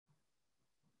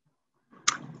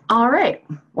All right,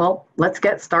 well, let's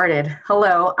get started.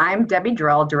 Hello, I'm Debbie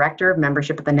Drell, Director of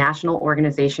Membership at the National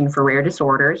Organization for Rare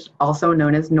Disorders, also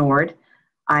known as NORD.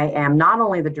 I am not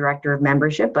only the Director of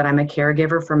Membership, but I'm a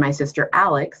caregiver for my sister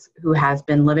Alex, who has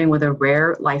been living with a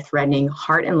rare, life-threatening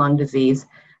heart and lung disease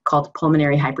called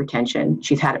pulmonary hypertension.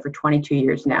 She's had it for 22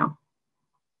 years now.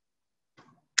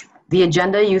 The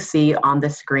agenda you see on the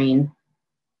screen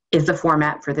is the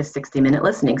format for this 60-minute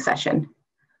listening session.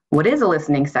 What is a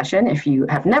listening session? If you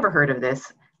have never heard of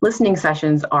this, listening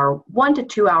sessions are 1 to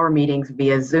 2 hour meetings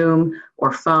via Zoom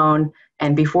or phone.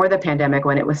 And before the pandemic,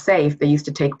 when it was safe, they used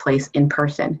to take place in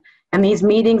person. And these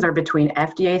meetings are between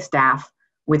FDA staff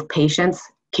with patients,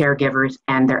 caregivers,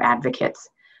 and their advocates.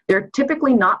 They're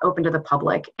typically not open to the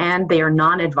public, and they are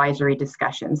non-advisory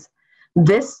discussions.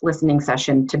 This listening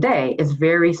session today is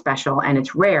very special, and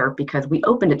it's rare because we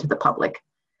opened it to the public.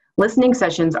 Listening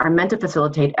sessions are meant to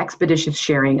facilitate expeditious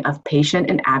sharing of patient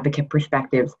and advocate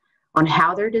perspectives on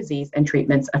how their disease and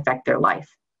treatments affect their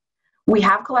life. We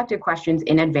have collected questions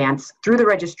in advance through the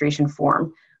registration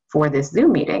form for this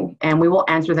Zoom meeting, and we will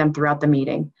answer them throughout the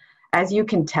meeting. As you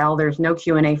can tell, there's no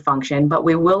Q&A function, but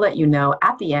we will let you know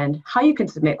at the end how you can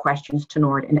submit questions to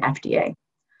NORD and FDA.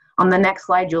 On the next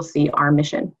slide, you'll see our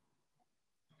mission.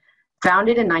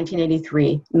 Founded in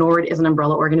 1983, NORD is an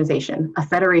umbrella organization, a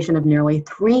federation of nearly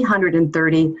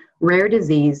 330 rare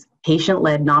disease,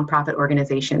 patient-led nonprofit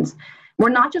organizations. We're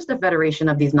not just a federation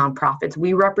of these nonprofits.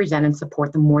 We represent and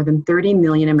support the more than 30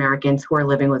 million Americans who are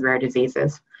living with rare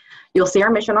diseases. You'll see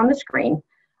our mission on the screen.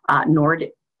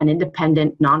 NORD, an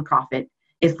independent nonprofit,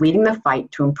 is leading the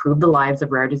fight to improve the lives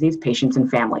of rare disease patients and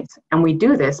families. And we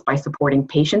do this by supporting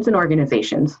patients and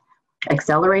organizations,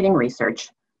 accelerating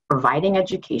research, providing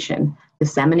education,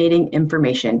 disseminating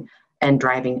information, and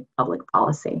driving public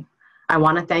policy. I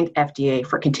want to thank FDA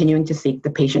for continuing to seek the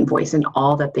patient voice in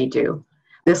all that they do.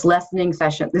 This listening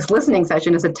session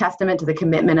is a testament to the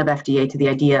commitment of FDA to the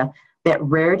idea that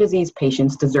rare disease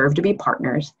patients deserve to be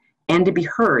partners and to be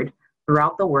heard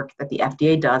throughout the work that the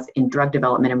FDA does in drug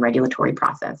development and regulatory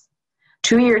process.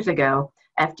 2 years ago,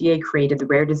 FDA created the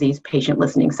Rare Disease Patient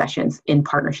Listening Sessions in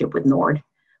partnership with NORD.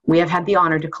 We have had the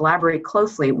honor to collaborate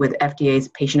closely with FDA's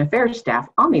patient affairs staff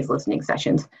on these listening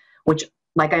sessions, which,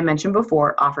 like I mentioned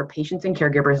before, offer patients and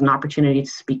caregivers an opportunity to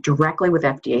speak directly with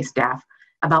FDA staff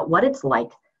about what it's like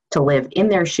to live in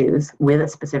their shoes with a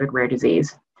specific rare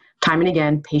disease. Time and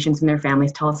again, patients and their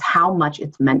families tell us how much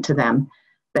it's meant to them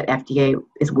that FDA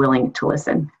is willing to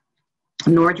listen.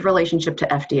 NORD's relationship to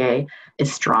FDA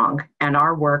is strong, and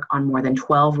our work on more than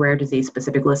 12 rare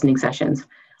disease-specific listening sessions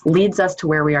leads us to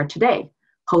where we are today,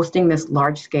 hosting this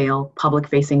large-scale,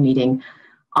 public-facing meeting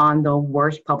on the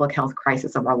worst public health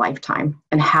crisis of our lifetime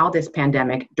and how this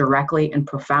pandemic directly and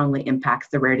profoundly impacts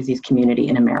the rare disease community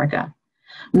in America.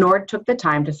 NORD took the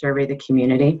time to survey the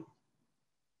community,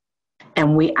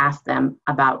 and we asked them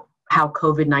about how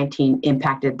COVID-19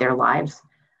 impacted their lives.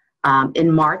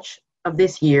 In March of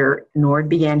this year, NORD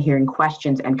began hearing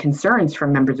questions and concerns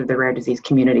from members of the rare disease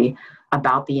community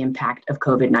about the impact of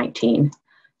COVID-19.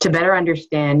 To better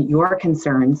understand your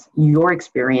concerns, your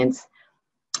experience,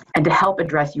 and to help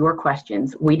address your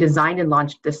questions, we designed and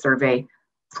launched this survey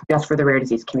just for the rare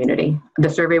disease community. The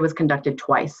survey was conducted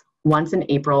twice, once in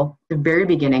April, the very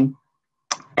beginning,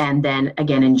 and then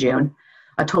again in June.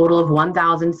 A total of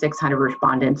 1,600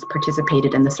 respondents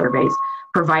participated in the surveys,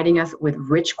 providing us with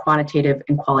rich quantitative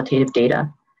and qualitative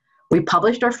data. We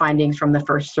published our findings from the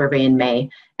first survey in May,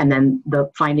 and then the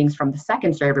findings from the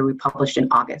second survey we published in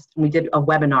August. We did a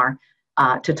webinar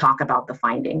to talk about the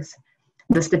findings.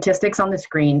 The statistics on the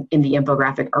screen in the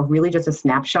infographic are really just a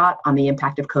snapshot on the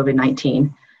impact of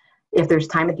COVID-19. If there's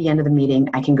time at the end of the meeting,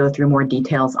 I can go through more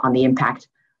details on the impact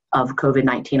of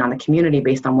COVID-19 on the community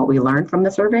based on what we learned from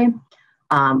the survey.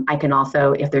 I can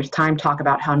also, if there's time, talk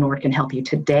about how NORD can help you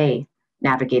today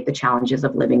navigate the challenges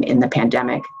of living in the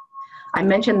pandemic. I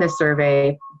mentioned this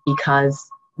survey because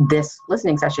this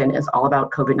listening session is all about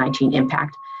COVID-19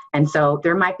 impact. And so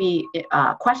there might be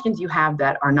questions you have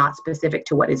that are not specific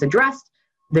to what is addressed.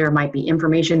 There might be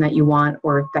information that you want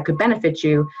or that could benefit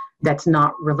you that's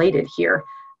not related here.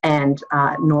 And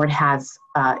NORD has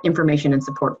information and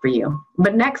support for you.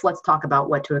 But next, let's talk about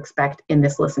what to expect in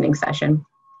this listening session.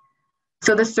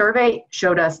 So the survey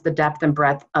showed us the depth and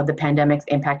breadth of the pandemic's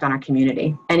impact on our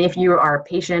community. And if you are a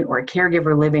patient or a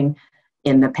caregiver living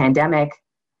in the pandemic,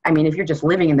 I mean, if you're just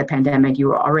living in the pandemic,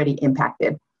 you are already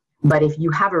impacted. But if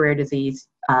you have a rare disease,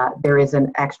 there is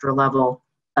an extra level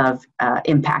of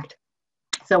impact.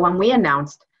 So when we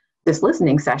announced this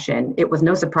listening session, it was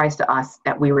no surprise to us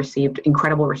that we received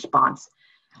incredible response.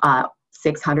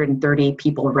 630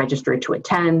 people registered to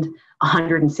attend.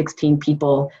 116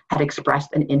 people had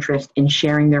expressed an interest in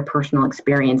sharing their personal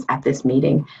experience at this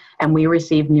meeting, and we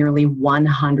received nearly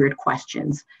 100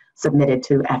 questions submitted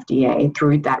to FDA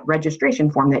through that registration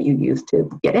form that you used to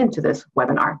get into this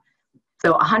webinar.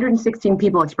 So 116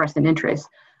 people expressed an interest,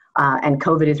 and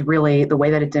COVID is really, the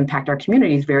way that it's impacted our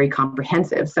community is very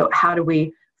comprehensive. So how do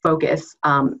we focus?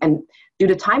 And due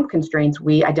to time constraints,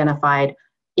 we identified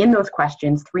in those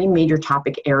questions 3 major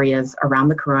topic areas around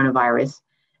the coronavirus,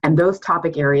 and those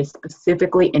topic areas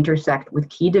specifically intersect with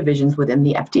key divisions within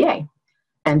the FDA.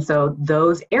 And so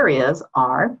those areas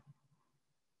are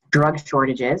drug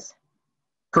shortages,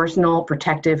 personal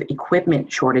protective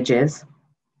equipment shortages,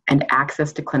 and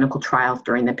access to clinical trials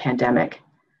during the pandemic.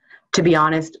 To be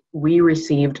honest, we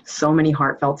received so many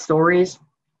heartfelt stories,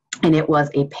 and it was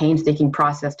a painstaking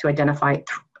process to identify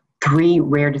 3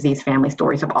 rare disease family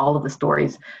stories of all of the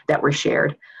stories that were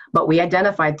shared. But we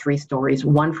identified 3 stories,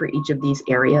 1 for each of these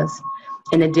areas.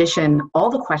 In addition, all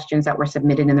the questions that were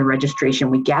submitted in the registration,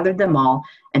 we gathered them all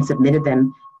and submitted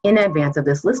them in advance of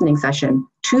this listening session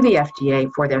to the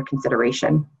FDA for their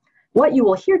consideration. What you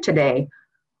will hear today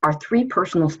are 3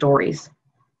 personal stories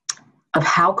of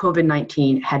how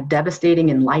COVID-19 had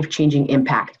devastating and life-changing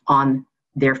impact on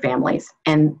their families.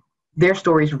 And their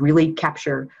stories really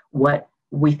capture what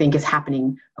we think is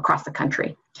happening across the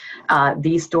country.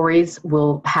 These stories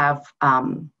will have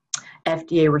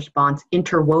FDA response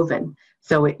interwoven.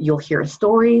 So you'll hear a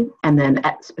story, and then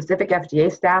specific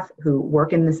FDA staff who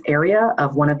work in this area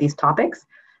of one of these topics,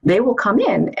 they will come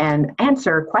in and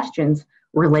answer questions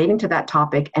relating to that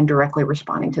topic and directly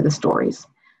responding to the stories.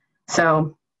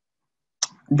 So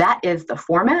that is the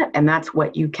format, and that's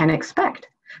what you can expect.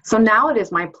 So now it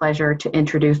is my pleasure to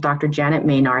introduce Dr. Janet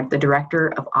Maynard, the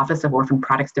Director of Office of Orphan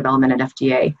Products Development at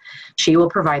FDA. She will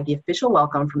provide the official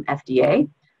welcome from FDA.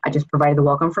 I just provided the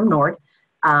welcome from NORD.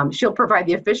 She'll provide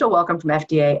the official welcome from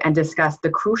FDA and discuss the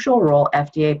crucial role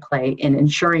FDA play in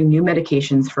ensuring new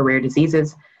medications for rare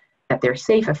diseases, that they're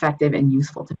safe, effective, and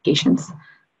useful to patients.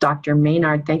 Dr.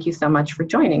 Maynard, thank you so much for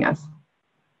joining us.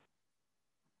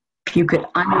 If you could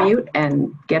unmute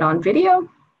and get on video.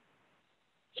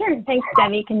 Sure, thanks,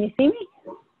 Debbie. Can you see me?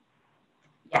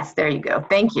 Yes, there you go.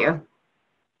 Thank you.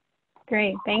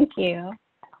 Great, thank you.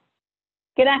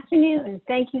 Good afternoon.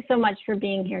 Thank you so much for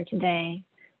being here today.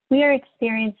 We are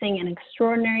experiencing an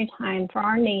extraordinary time for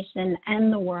our nation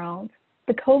and the world.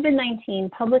 The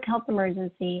COVID-19 public health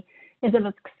emergency is of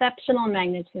exceptional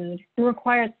magnitude and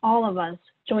requires all of us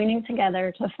joining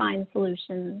together to find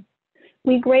solutions.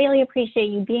 We greatly appreciate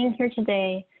you being here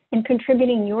today and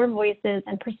contributing your voices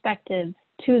and perspectives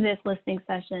to this listening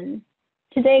session.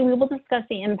 Today, we will discuss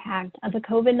the impact of the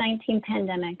COVID-19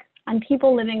 pandemic on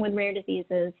people living with rare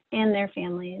diseases and their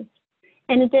families.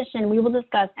 In addition, we will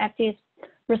discuss FDA's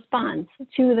response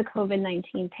to the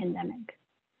COVID-19 pandemic.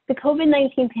 The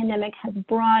COVID-19 pandemic has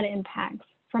broad impacts,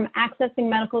 from accessing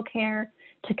medical care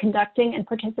to conducting and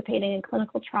participating in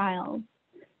clinical trials.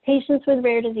 Patients with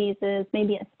rare diseases may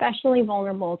be especially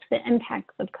vulnerable to the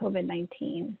impacts of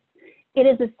COVID-19. It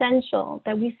is essential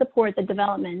that we support the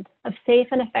development of safe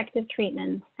and effective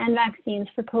treatments and vaccines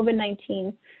for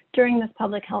COVID-19 during this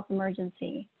public health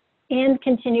emergency, and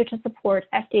continue to support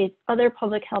FDA's other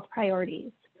public health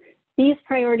priorities. These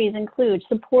priorities include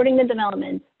supporting the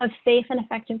development of safe and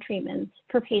effective treatments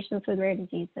for patients with rare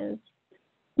diseases.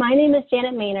 My name is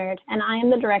Janet Maynard, and I am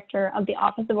the Director of the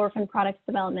Office of Orphan Products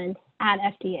Development at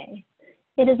FDA.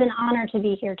 It is an honor to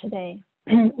be here today.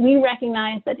 We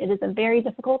recognize that it is a very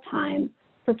difficult time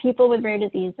for people with rare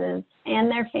diseases and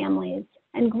their families,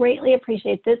 and greatly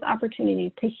appreciate this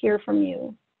opportunity to hear from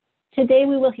you. Today,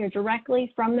 we will hear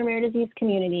directly from the rare disease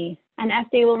community, and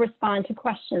FDA will respond to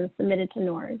questions submitted to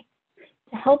NORD.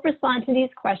 To help respond to these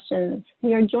questions,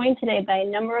 we are joined today by a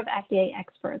number of FDA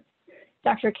experts: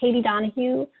 Dr. Kathleen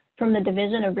Donohue from the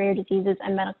Division of Rare Diseases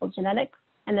and Medical Genetics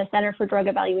and the Center for Drug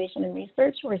Evaluation and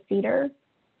Research, or CDER,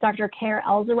 Dr. Khair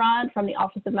ElZarrad from the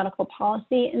Office of Medical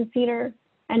Policy in CDER,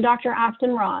 and Dr.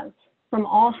 Aftin from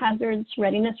All Hazards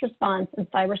Readiness Response and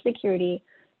Cybersecurity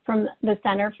from the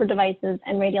Center for Devices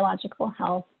and Radiological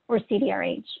Health, or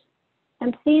CDRH.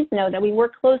 And please know that we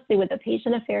work closely with the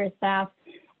patient affairs staff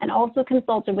and also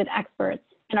consulted with experts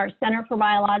in our Center for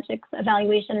Biologics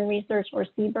Evaluation and Research, or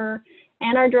CBER,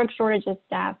 and our drug shortages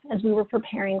staff as we were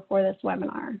preparing for this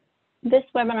webinar. This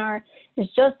webinar is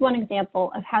just one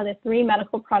example of how the 3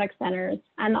 medical product centers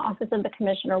and the Office of the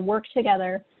Commissioner work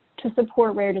together to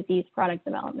support rare disease product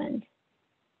development.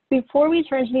 Before we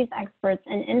turn to these experts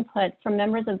and input from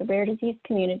members of the rare disease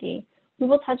community, we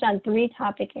will touch on 3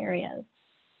 topic areas.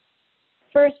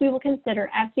 First, we will consider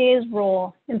FDA's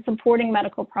role in supporting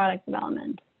medical product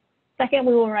development. Second,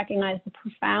 we will recognize the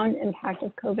profound impact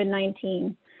of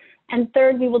COVID-19. And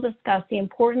third, we will discuss the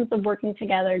importance of working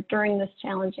together during this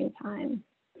challenging time.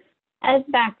 As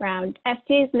background,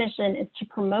 FDA's mission is to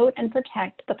promote and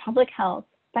protect the public health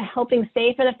by helping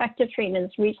safe and effective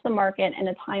treatments reach the market in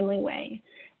a timely way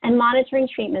and monitoring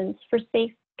treatments for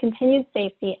continued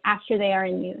safety after they are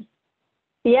in use.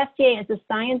 The FDA is a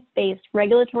science-based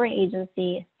regulatory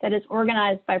agency that is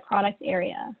organized by product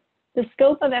area. The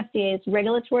scope of FDA's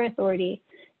regulatory authority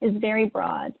is very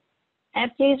broad.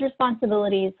 FDA's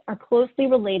responsibilities are closely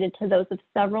related to those of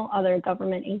several other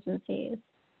government agencies.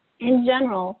 In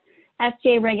general,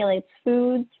 FDA regulates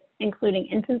foods, including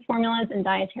infant formulas and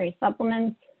dietary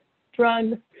supplements,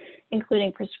 drugs,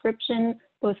 including prescription,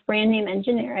 both brand name and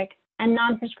generic, and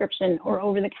non-prescription or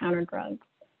over-the-counter drugs,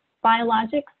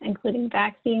 biologics, including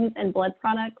vaccines and blood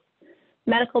products,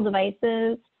 medical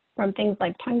devices, from things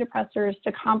like tongue depressors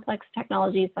to complex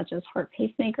technologies such as heart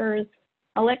pacemakers,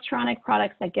 electronic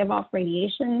products that give off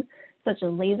radiation, such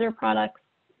as laser products,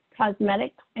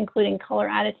 cosmetics, including color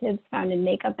additives found in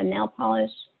makeup and nail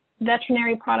polish,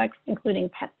 veterinary products, including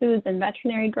pet foods and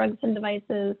veterinary drugs and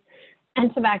devices,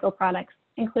 and tobacco products,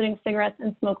 including cigarettes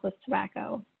and smokeless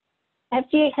tobacco.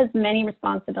 FDA has many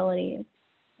responsibilities.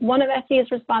 One of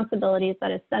FDA's responsibilities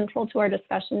that is central to our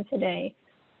discussion today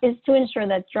is to ensure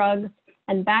that drugs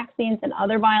and vaccines and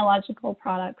other biological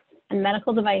products and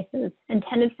medical devices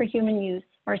intended for human use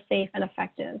are safe and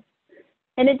effective.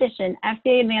 In addition,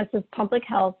 FDA advances public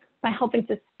health by helping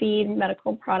to speed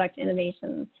medical product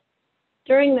innovations.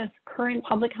 During this current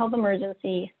public health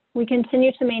emergency, we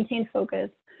continue to maintain focus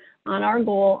on our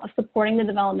goal of supporting the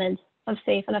development of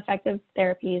safe and effective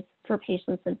therapies for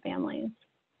patients and families.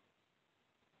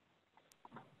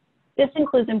 This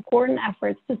includes important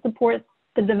efforts to support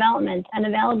the development and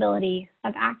availability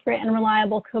of accurate and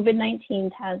reliable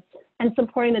COVID-19 tests and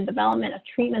supporting the development of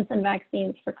treatments and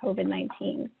vaccines for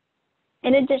COVID-19.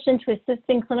 In addition to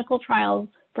assisting clinical trials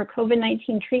for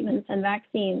COVID-19 treatments and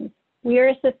vaccines, we are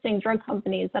assisting drug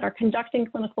companies that are conducting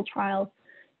clinical trials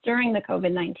during the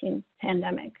COVID-19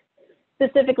 pandemic.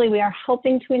 Specifically, we are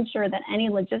helping to ensure that any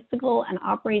logistical and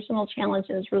operational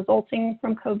challenges resulting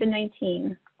from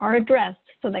COVID-19 are addressed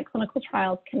so that clinical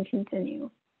trials can continue.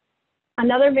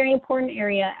 Another very important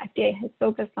area FDA has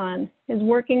focused on is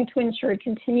working to ensure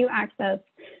continued access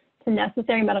to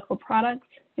necessary medical products,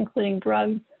 including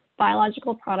drugs,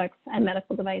 biological products, and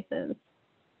medical devices.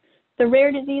 The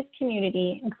rare disease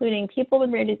community, including people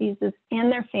with rare diseases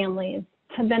and their families,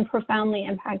 have been profoundly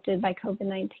impacted by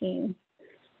COVID-19.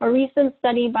 A recent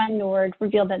study by Maynard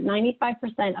revealed that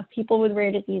 95% of people with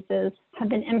rare diseases have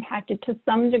been impacted to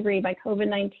some degree by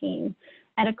COVID-19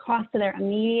 at a cost to their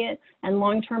immediate and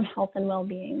long-term health and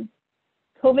well-being.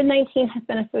 COVID-19 has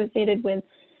been associated with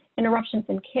interruptions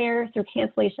in care through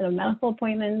cancellation of medical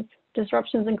appointments,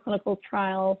 disruptions in clinical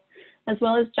trials, as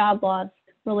well as job loss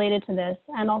related to this,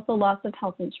 and also loss of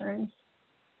health insurance.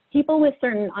 People with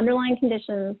certain underlying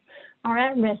conditions are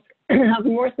at risk of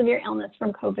more severe illness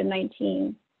from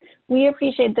COVID-19. We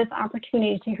appreciate this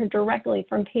opportunity to hear directly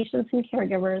from patients and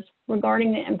caregivers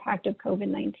regarding the impact of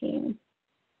COVID-19.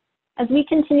 As we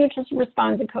continue to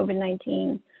respond to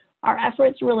COVID-19, our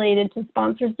efforts related to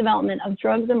sponsors' development of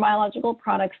drugs and biological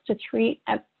products to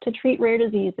treat rare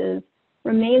diseases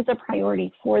remains a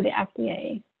priority for the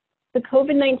FDA. The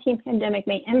COVID-19 pandemic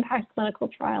may impact clinical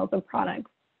trials of products.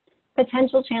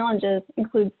 Potential challenges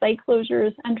include site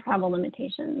closures and travel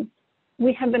limitations.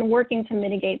 We have been working to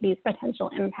mitigate these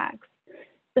potential impacts.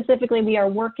 Specifically, we are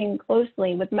working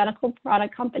closely with medical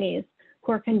product companies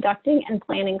who are conducting and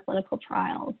planning clinical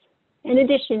trials. In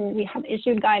addition, we have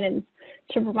issued guidance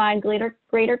to provide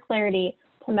greater clarity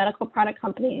to medical product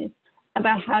companies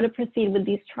about how to proceed with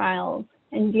these trials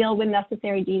and deal with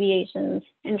necessary deviations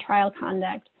in trial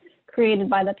conduct created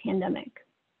by the pandemic.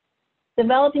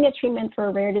 Developing a treatment for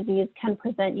a rare disease can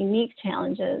present unique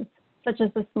challenges, such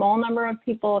as the small number of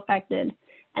people affected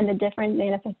and the different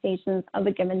manifestations of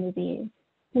a given disease.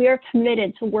 We are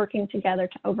committed to working together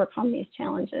to overcome these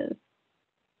challenges.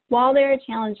 While there are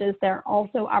challenges, there are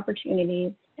also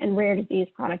opportunities in rare disease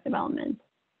product development.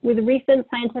 With recent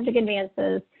scientific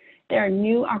advances, there are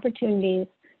new opportunities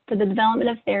for the development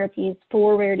of therapies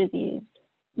for rare disease.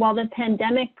 While the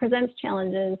pandemic presents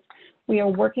challenges, we are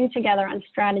working together on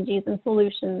strategies and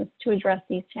solutions to address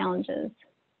these challenges.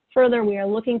 Further, we are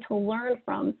looking to learn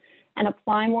from and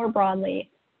apply more broadly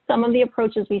some of the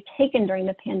approaches we've taken during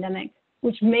the pandemic,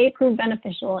 which may prove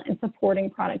beneficial in supporting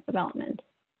product development.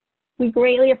 We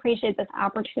greatly appreciate this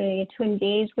opportunity to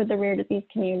engage with the rare disease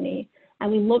community,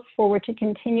 and we look forward to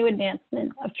continued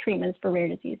advancement of treatments for rare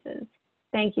diseases.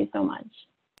 Thank you so much.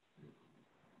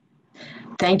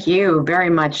 Thank you very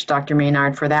much, Dr.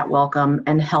 Maynard, for that welcome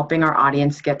and helping our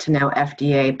audience get to know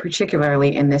FDA,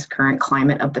 particularly in this current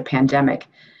climate of the pandemic.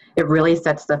 It really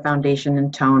sets the foundation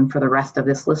and tone for the rest of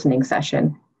this listening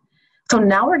session. So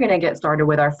now we're going to get started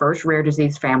with our first rare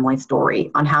disease family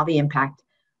story on how the impact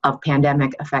of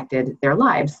pandemic affected their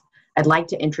lives. I'd like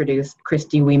to introduce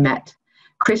Christy Ouimet.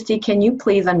 Christy, can you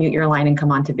please unmute your line and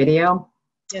come on to video?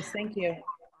 Yes, thank you.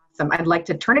 Awesome. I'd like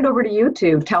to turn it over to you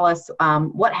to tell us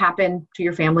what happened to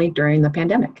your family during the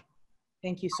pandemic.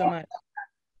 Thank you so much.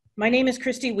 My name is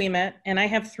Christy Ouimet, and I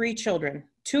have 3 children,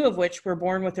 2 of which were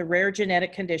born with a rare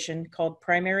genetic condition called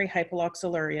primary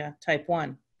hyperoxaluria type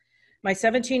 1. My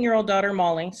 17-year-old daughter,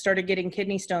 Molly, started getting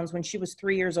kidney stones when she was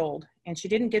 3 years old, and she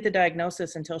didn't get the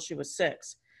diagnosis until she was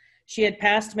 6. She had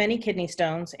passed many kidney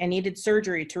stones and needed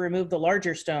surgery to remove the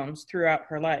larger stones throughout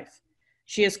her life.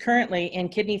 She is currently in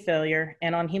kidney failure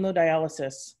and on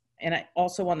hemodialysis, and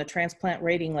also on the transplant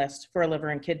waiting list for a liver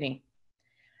and kidney.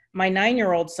 My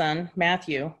 9-year-old son,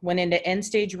 Matthew, went into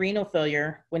end-stage renal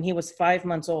failure when he was 5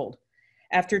 months old.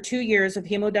 After 2 years of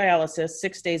hemodialysis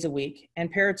 6 days a week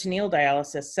and peritoneal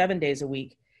dialysis 7 days a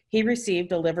week, he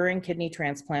received a liver and kidney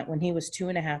transplant when he was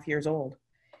 2.5 years old.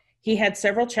 He had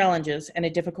several challenges and a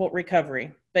difficult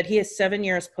recovery, but he is 7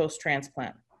 years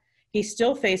post-transplant. He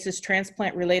still faces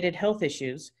transplant-related health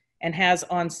issues and has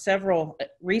on several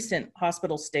recent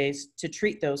hospital stays to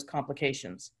treat those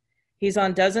complications. He's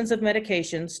on dozens of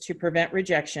medications to prevent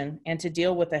rejection and to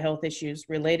deal with the health issues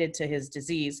related to his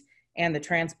disease and the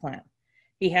transplant.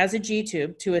 He has a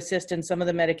G-tube to assist in some of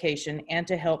the medication and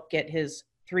to help get his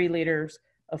 3 liters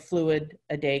of fluid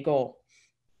a day goal.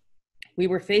 We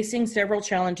were facing several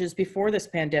challenges before this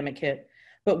pandemic hit,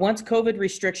 but once COVID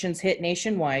restrictions hit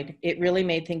nationwide, it really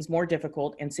made things more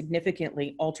difficult and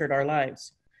significantly altered our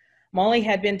lives. Molly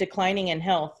had been declining in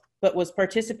health, but was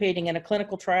participating in a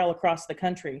clinical trial across the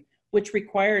country, which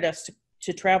required us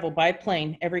to travel by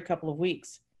plane every couple of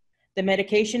weeks. The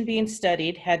medication being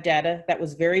studied had data that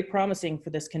was very promising for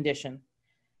this condition.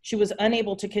 She was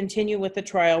unable to continue with the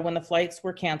trial when the flights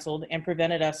were canceled and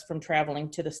prevented us from traveling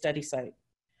to the study site.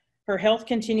 Her health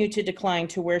continued to decline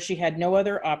to where she had no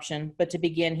other option but to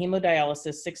begin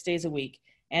hemodialysis 6 days a week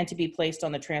and to be placed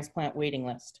on the transplant waiting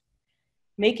list.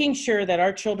 Making sure that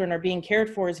our children are being cared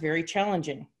for is very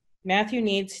challenging. Matthew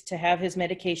needs to have his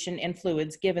medication and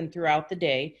fluids given throughout the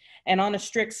day and on a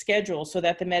strict schedule so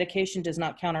that the medication does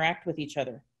not counteract with each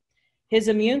other. His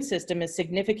immune system is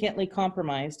significantly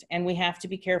compromised, and we have to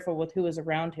be careful with who is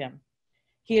around him.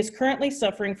 He is currently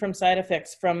suffering from side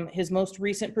effects from his most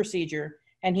recent procedure,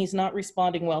 and he's not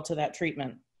responding well to that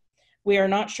treatment. We are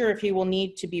not sure if he will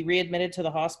need to be readmitted to the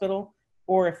hospital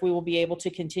or if we will be able to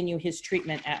continue his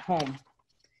treatment at home.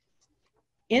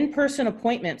 In-person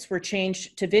appointments were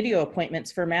changed to video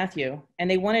appointments for Matthew, and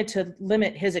they wanted to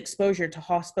limit his exposure to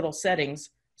hospital settings,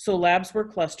 so labs were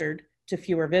clustered to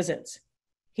fewer visits.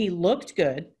 He looked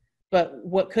good, but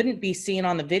what couldn't be seen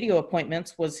on the video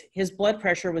appointments was his blood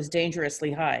pressure was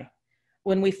dangerously high.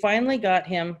 When we finally got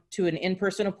him to an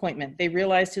in-person appointment, they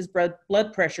realized his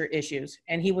blood pressure issues,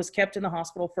 and he was kept in the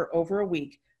hospital for over a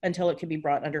week until it could be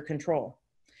brought under control.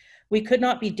 We could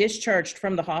not be discharged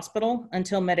from the hospital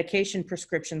until medication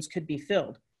prescriptions could be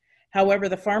filled. However,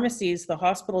 the pharmacies the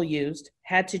hospital used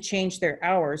had to change their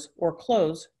hours or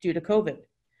close due to COVID.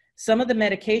 Some of the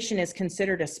medication is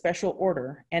considered a special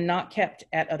order and not kept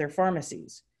at other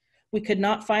pharmacies. We could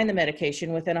not find the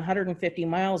medication within 150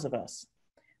 miles of us.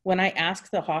 When I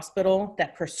asked the hospital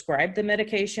that prescribed the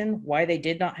medication why they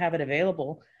did not have it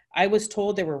available, I was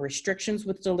told there were restrictions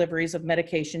with deliveries of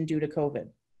medication due to COVID.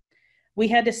 We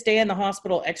had to stay in the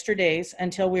hospital extra days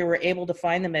until we were able to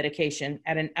find the medication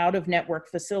at an out-of-network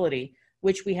facility,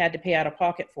 which we had to pay out of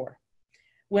pocket for.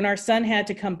 When our son had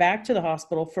to come back to the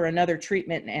hospital for another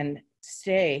treatment and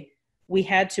stay, we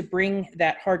had to bring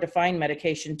that hard-to-find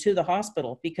medication to the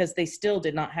hospital because they still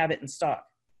did not have it in stock.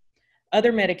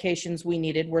 Other medications we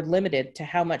needed were limited to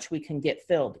how much we can get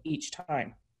filled each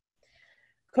time.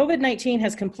 COVID-19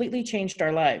 has completely changed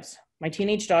our lives. My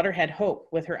teenage daughter had hope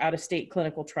with her out-of-state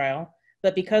clinical trial,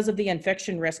 but because of the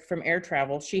infection risk from air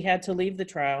travel, she had to leave the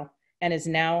trial and is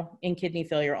now in kidney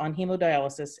failure on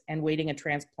hemodialysis and waiting a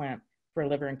transplant for a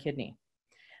liver and kidney.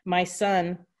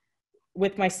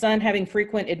 With my son having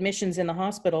frequent admissions in the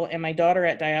hospital and my daughter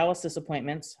at dialysis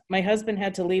appointments, my husband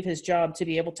had to leave his job to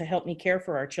be able to help me care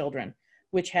for our children,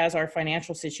 which has our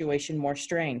financial situation more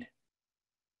strained.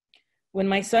 When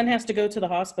my son has to go to the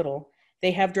hospital,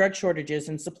 they have drug shortages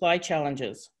and supply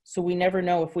challenges, so we never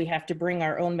know if we have to bring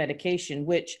our own medication,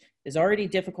 which is already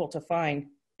difficult to find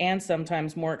and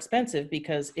sometimes more expensive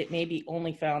because it may be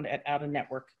only found at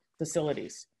out-of-network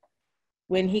facilities.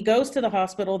 When he goes to the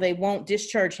hospital, they won't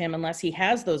discharge him unless he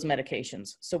has those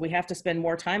medications. So we have to spend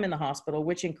more time in the hospital,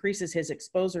 which increases his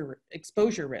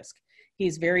exposure risk.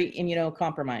 He's very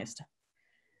immunocompromised.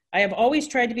 I have always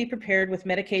tried to be prepared with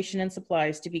medication and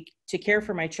supplies to care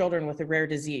for my children with a rare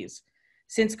disease.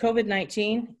 Since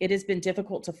COVID-19, it has been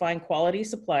difficult to find quality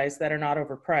supplies that are not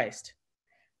overpriced.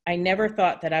 I never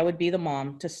thought that I would be the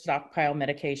mom to stockpile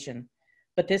medication,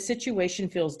 but this situation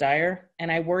feels dire,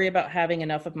 and I worry about having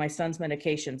enough of my son's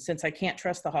medication since I can't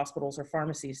trust the hospitals or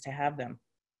pharmacies to have them.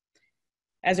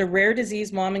 As a rare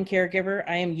disease mom and caregiver,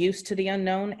 I am used to the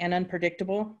unknown and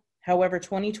unpredictable. However,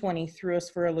 2020 threw us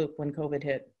for a loop when COVID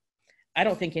hit. I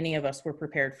don't think any of us were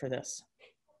prepared for this.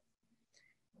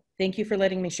 Thank you for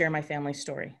letting me share my family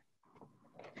story.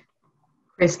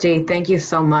 Christy, thank you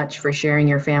so much for sharing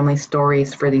your family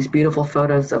stories, for these beautiful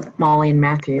photos of Molly and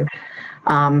Matthew.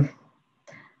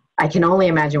 I can only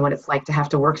imagine what it's like to have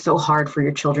to work so hard for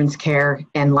your children's care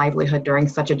and livelihood during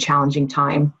such a challenging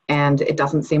time, and it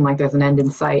doesn't seem like there's an end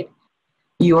in sight.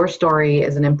 Your story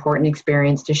is an important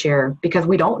experience to share because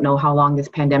we don't know how long this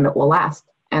pandemic will last.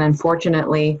 And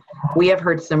unfortunately, we have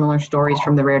heard similar stories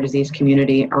from the rare disease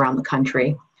community around the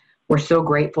country. We're so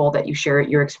grateful that you share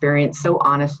your experience so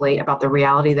honestly about the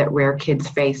reality that rare kids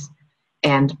face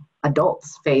and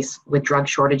adults face with drug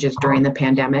shortages during the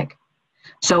pandemic.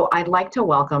 So I'd like to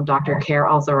welcome Dr. Khair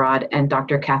ElZarrad and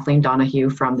Dr. Kathleen Donohue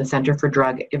from the Center for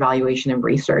Drug Evaluation and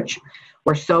Research.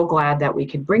 We're so glad that we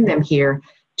could bring them here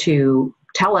to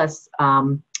tell us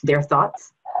their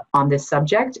thoughts on this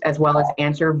subject, as well as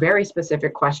answer very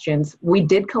specific questions. We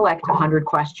did collect 100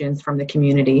 questions from the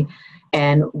community,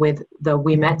 and with the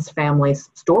M.S. family's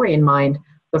story in mind,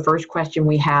 the first question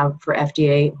we have for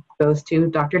FDA goes to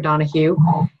Dr. Donohue,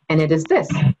 and it is this: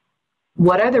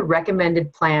 what are the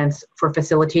recommended plans for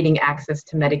facilitating access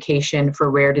to medication for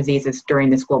rare diseases during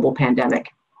this global pandemic?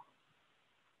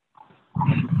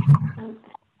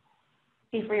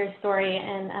 Thank you for your story,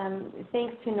 and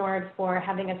thanks to NORD for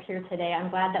having us here today. I'm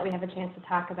glad that we have a chance to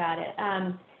talk about it.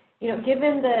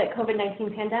 Given the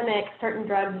COVID-19 pandemic, certain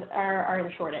drugs are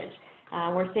in shortage.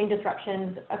 We're seeing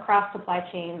disruptions across supply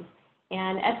chains,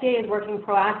 and FDA is working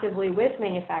proactively with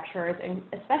manufacturers, and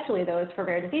especially those for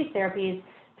rare disease therapies,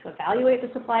 to evaluate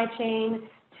the supply chain,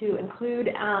 to include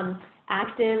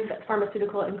active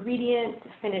pharmaceutical ingredients,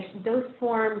 finished dose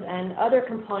forms, and other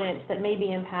components that may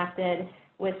be impacted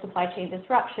with supply chain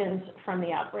disruptions from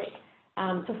the outbreak.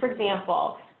 So for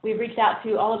example, we've reached out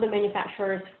to all of the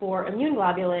manufacturers for immune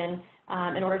globulin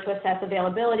in order to assess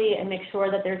availability and make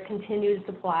sure that there's continued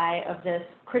supply of this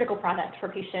critical product for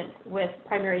patients with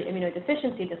primary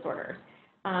immunodeficiency disorders.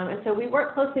 And so we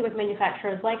work closely with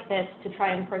manufacturers like this to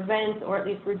try and prevent or at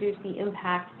least reduce the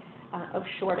impact of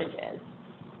shortages.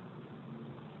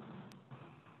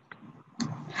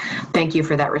 Thank you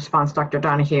for that response, Dr.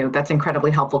 Donohue. That's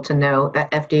incredibly helpful to know that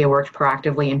FDA works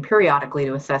proactively and periodically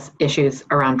to assess issues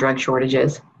around drug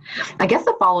shortages. I guess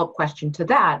the follow-up question to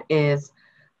that is,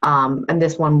 and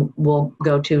this one will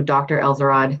go to Dr.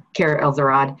 ElZarrad, Khair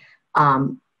ElZarrad,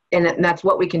 and that's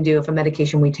what we can do if a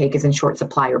medication we take is in short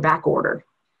supply or back order.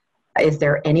 Is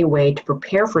there any way to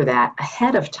prepare for that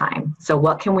ahead of time? So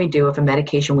what can we do if a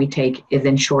medication we take is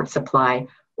in short supply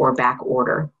or back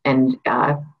order? And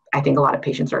I think a lot of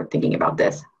patients are thinking about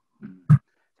this.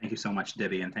 Thank you so much,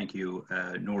 Debbie, and thank you,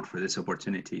 Nord, for this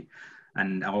opportunity.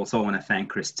 And I also want to thank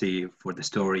Christy for the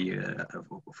story,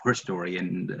 of her story,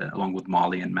 and along with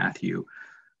Molly and Matthew.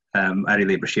 I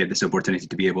really appreciate this opportunity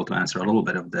to be able to answer a little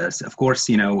bit of this. Of course,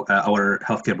 our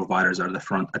healthcare providers are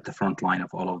at the front line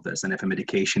of all of this. And if a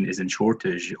medication is in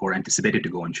shortage or anticipated to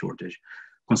go in shortage,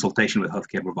 consultation with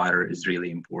healthcare provider is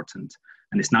really important.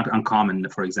 And it's not uncommon,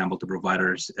 for example, to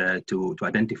providers to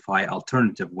identify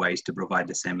alternative ways to provide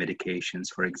the same medications,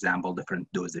 for example, different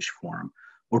dosage form,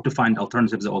 or to find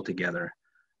alternatives altogether.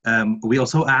 We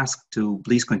also ask to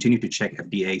please continue to check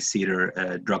FDA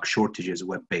CDER drug shortages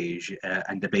webpage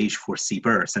and the page for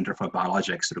CBER, Center for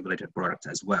Biologics Regulated Products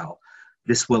as well.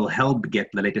 This will help get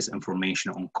the latest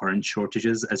information on current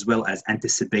shortages as well as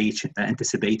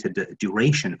anticipated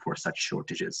duration for such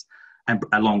shortages, and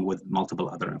along with multiple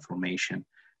other information.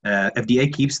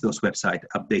 FDA keeps those websites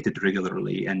updated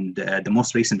regularly, and the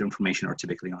most recent information are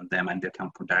typically on them, and they come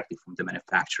directly from the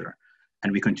manufacturer.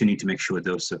 And we continue to make sure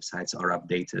those websites are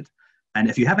updated. And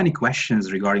if you have any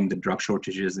questions regarding the drug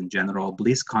shortages in general,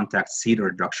 please contact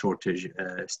CDER drug shortage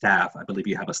staff. I believe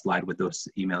you have a slide with those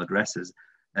email addresses.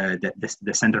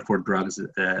 The Center for Drugs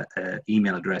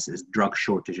email address is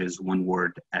drugshortages, one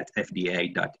word, at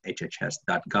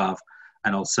fda.hhs.gov.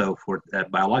 And also for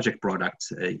biologic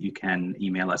products, you can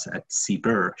email us at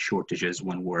CBER shortages,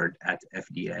 one word, at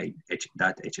fda.hhs.gov.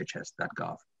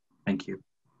 Thank you.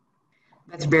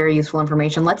 That's very useful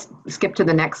information. Let's skip to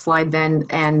the next slide then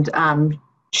and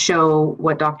show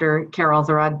what Dr. Khair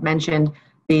ElZarrad mentioned,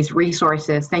 these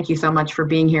resources. Thank you so much for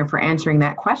being here, for answering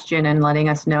that question and letting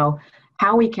us know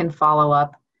how we can follow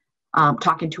up,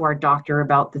 talking to our doctor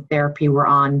about the therapy we're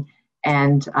on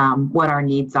and what our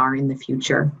needs are in the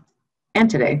future and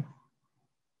today.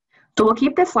 So we'll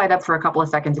keep this slide up for a couple of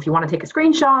seconds. If you want to take a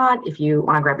screenshot, if you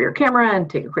want to grab your camera and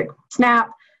take a quick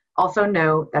snap, also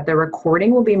note that the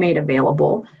recording will be made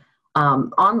available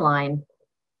online,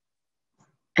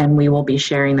 and we will be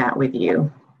sharing that with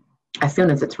you as soon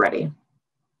as it's ready.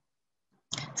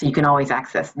 So you can always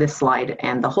access this slide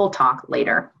and the whole talk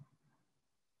later.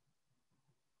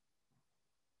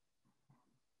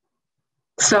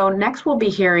 So next we'll be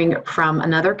hearing from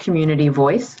another community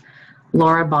voice,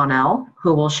 Laura Bonnell,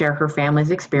 who will share her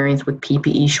family's experience with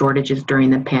PPE shortages during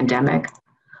the pandemic.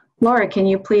 Laura, can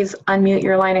you please unmute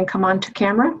your line and come on to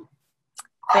camera?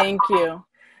 Thank you.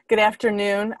 Good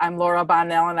afternoon. I'm Laura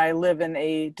Bonnell, and I live in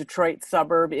a Detroit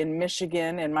suburb in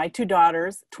Michigan. And my two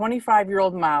daughters,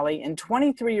 25-year-old Molly and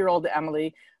 23-year-old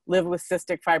Emily, live with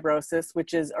cystic fibrosis,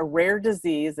 which is a rare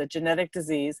disease, a genetic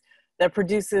disease that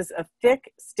produces a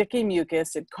thick, sticky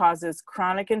mucus. It causes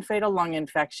chronic and fatal lung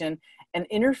infection and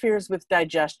interferes with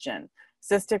digestion.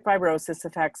 Cystic fibrosis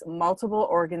affects multiple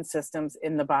organ systems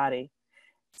in the body.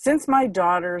 Since my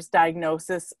daughter's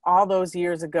diagnosis all those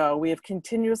years ago, we have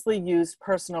continuously used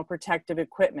personal protective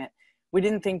equipment. We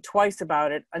didn't think twice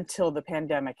about it until the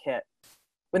pandemic hit.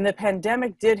 When the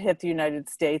pandemic did hit the United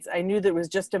States, I knew that it was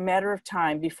just a matter of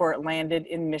time before it landed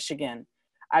in Michigan.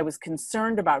 I was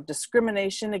concerned about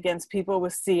discrimination against people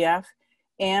with CF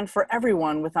and for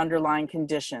everyone with underlying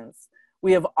conditions.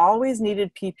 We have always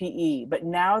needed PPE, but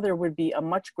now there would be a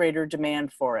much greater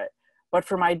demand for it. But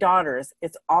for my daughters,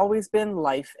 it's always been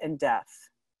life and death.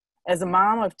 As a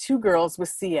mom of two girls with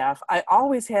CF, I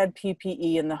always had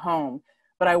PPE in the home,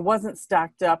 but I wasn't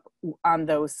stocked up on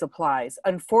those supplies.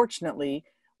 Unfortunately,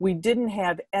 we didn't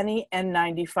have any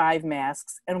N95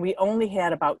 masks, and we only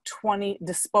had about 20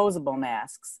 disposable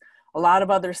masks. A lot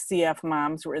of other CF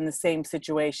moms were in the same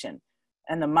situation,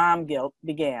 and the mom guilt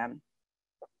began.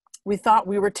 We thought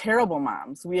we were terrible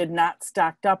moms. We had not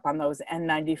stocked up on those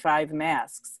N95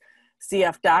 masks.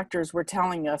 CF doctors were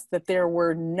telling us that there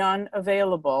were none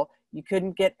available. You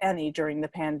couldn't get any during the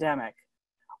pandemic.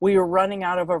 We were running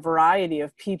out of a variety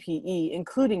of PPE,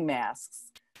 including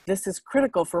masks. This is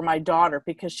critical for my daughter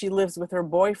because she lives with her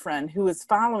boyfriend who is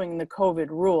following the COVID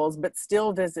rules but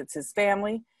still visits his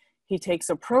family. He takes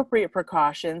appropriate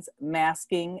precautions,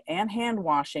 masking and hand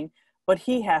washing, but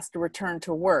he has to return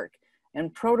to work.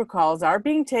 And protocols are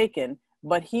being taken,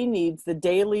 but he needs the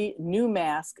daily new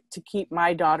mask to keep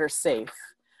my daughter safe.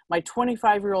 My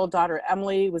 25-year-old daughter,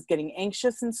 Emily, was getting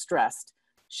anxious and stressed.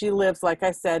 She lives, like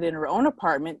I said, in her own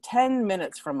apartment, 10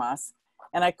 minutes from us,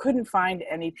 and I couldn't find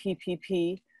any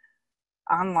PPE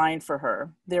online for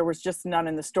her. There was just none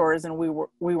in the stores, and we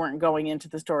weren't going into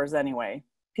the stores anyway.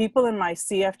 People in my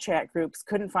CF chat groups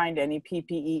couldn't find any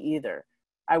PPE either.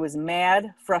 I was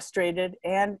mad, frustrated,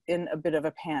 and in a bit of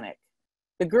a panic.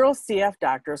 The girls' CF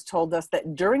doctors told us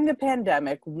that during the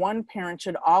pandemic, one parent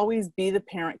should always be the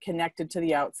parent connected to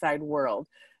the outside world.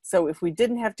 So if we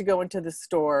didn't have to go into the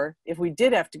store, if we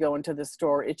did have to go into the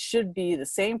store, it should be the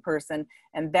same person,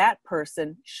 and that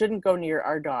person shouldn't go near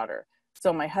our daughter.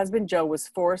 So my husband, Joe, was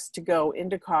forced to go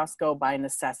into Costco by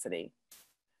necessity.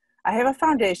 I have a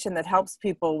foundation that helps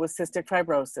people with cystic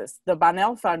fibrosis, the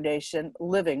Bonnell Foundation,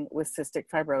 Living with Cystic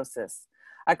Fibrosis.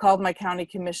 I called my county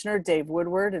commissioner, Dave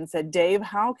Woodward, and said, Dave,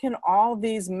 how can all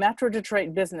these Metro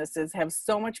Detroit businesses have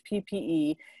so much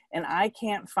PPE and I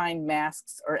can't find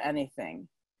masks or anything?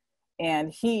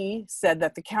 And he said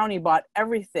that the county bought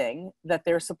everything that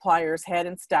their suppliers had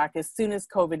in stock as soon as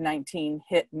COVID-19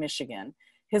 hit Michigan.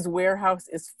 His warehouse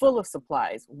is full of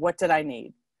supplies. What did I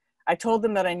need? I told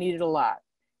him that I needed a lot.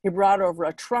 He brought over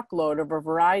a truckload of a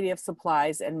variety of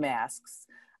supplies and masks.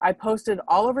 I posted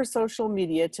all over social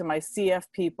media to my CF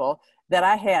people that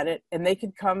I had it and they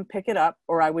could come pick it up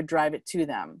or I would drive it to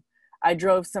them. I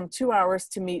drove some 2 hours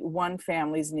to meet one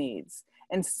family's needs.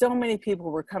 And so many people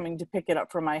were coming to pick it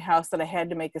up from my house that I had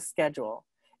to make a schedule.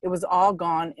 It was all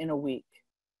gone in a week.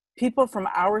 People from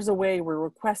hours away were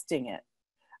requesting it.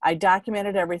 I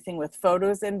documented everything with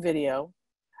photos and video.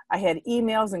 I had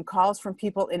emails and calls from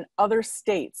people in other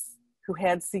states who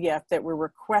had CF that were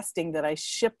requesting that I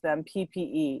ship them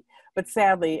PPE. But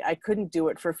sadly, I couldn't do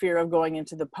it for fear of going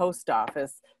into the post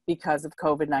office because of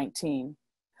COVID-19.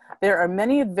 There are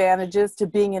many advantages to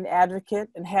being an advocate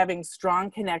and having strong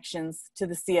connections to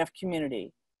the CF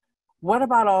community. What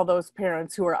about all those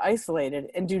parents who are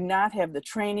isolated and do not have the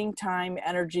training, time,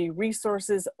 energy,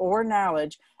 resources, or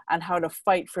knowledge on how to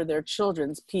fight for their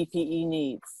children's PPE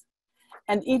needs?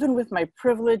 And even with my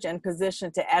privilege and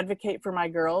position to advocate for my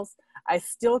girls, I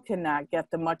still cannot get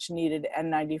the much needed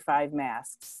N95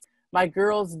 masks. My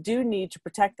girls do need to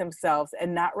protect themselves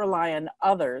and not rely on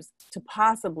others to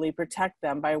possibly protect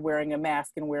them by wearing a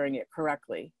mask and wearing it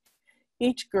correctly.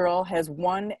 Each girl has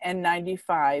one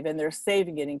N95 and they're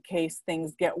saving it in case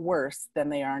things get worse than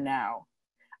they are now.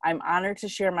 I'm honored to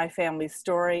share my family's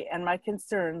story and my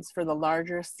concerns for the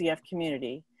larger CF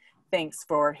community. Thanks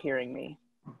for hearing me.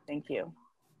 Thank you.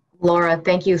 Laura,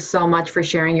 thank you so much for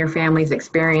sharing your family's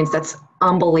experience. That's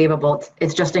unbelievable.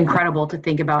 It's just incredible to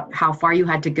think about how far you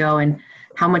had to go and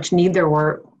how much need there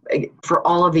were for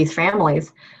all of these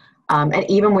families. And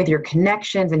even with your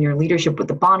connections and your leadership with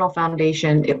the Bonnell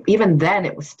Foundation, even then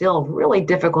it was still really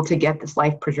difficult to get this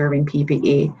life-preserving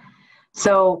PPE.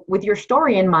 So with your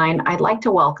story in mind, I'd like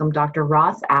to welcome Dr.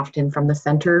 Ross Aftin from the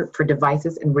Center for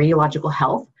Devices and Radiological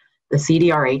Health, the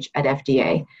CDRH at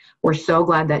FDA. We're so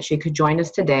glad that she could join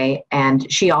us today. And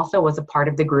she also was a part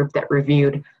of the group that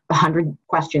reviewed the 100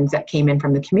 questions that came in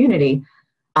from the community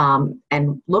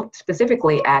and looked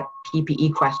specifically at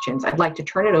PPE questions. I'd like to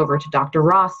turn it over to Dr.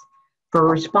 Ross for a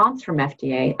response from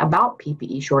FDA about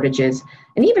PPE shortages,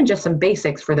 and even just some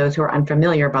basics for those who are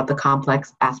unfamiliar about the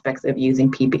complex aspects of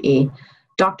using PPE.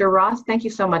 Dr. Ross, thank you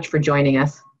so much for joining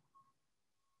us.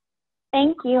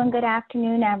 Thank you, and good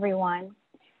afternoon, everyone.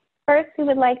 First, we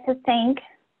would like to thank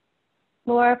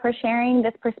Laura for sharing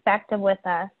this perspective with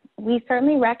us. We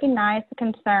certainly recognize the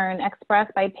concern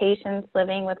expressed by patients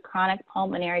living with chronic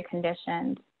pulmonary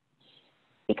conditions.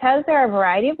 Because there are a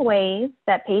variety of ways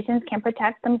that patients can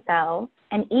protect themselves,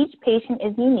 and each patient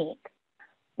is unique,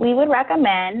 we would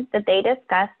recommend that they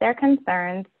discuss their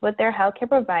concerns with their healthcare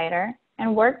provider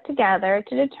and work together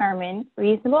to determine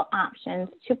reasonable options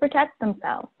to protect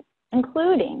themselves,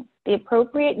 including the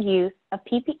appropriate use of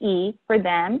PPE for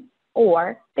them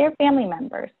or their family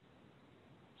members.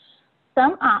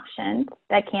 Some options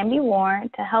that can be worn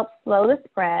to help slow the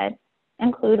spread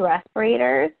include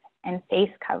respirators and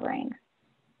face coverings.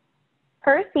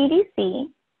 Per CDC,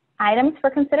 items for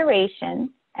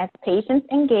consideration as patients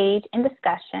engage in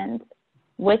discussions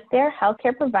with their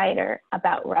healthcare provider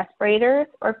about respirators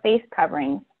or face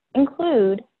coverings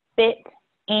include fit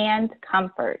and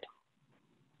comfort.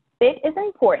 Fit is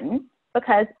important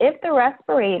because if the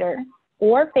respirator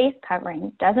or face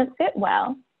covering doesn't fit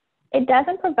well, it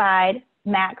doesn't provide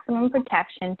maximum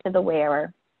protection to the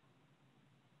wearer.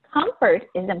 Comfort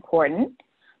is important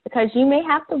because you may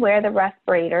have to wear the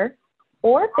respirator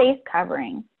or face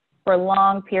covering for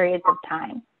long periods of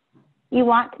time. You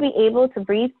want to be able to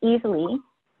breathe easily,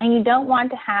 and you don't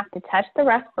want to have to touch the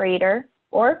respirator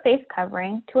or face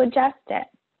covering to adjust it.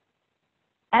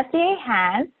 FDA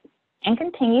has and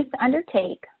continues to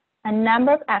undertake a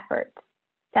number of efforts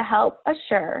to help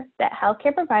assure that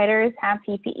healthcare providers have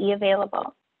PPE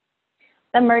available.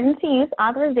 The Emergency Use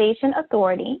Authorization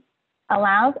Authority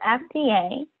allows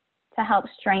FDA to help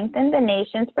strengthen the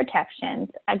nation's protections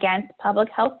against public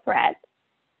health threats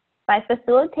by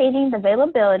facilitating the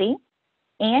availability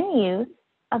and use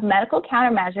of medical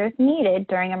countermeasures needed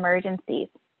during emergencies.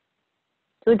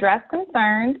 To address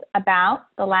concerns about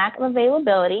the lack of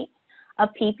availability of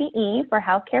PPE for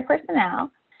healthcare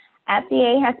personnel,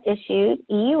 FDA has issued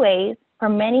EUAs for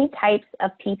many types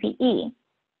of PPE,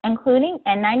 including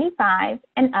N95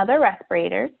 and other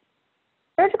respirators,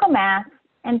 surgical masks,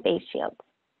 and face shields.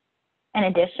 In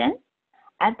addition,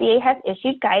 FDA has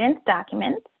issued guidance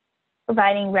documents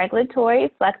providing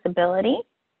regulatory flexibility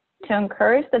to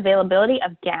encourage the availability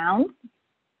of gowns,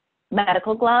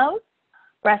 medical gloves,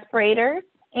 respirators,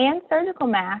 and surgical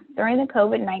masks during the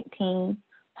COVID-19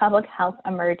 public health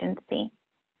emergency.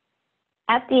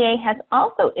 FDA has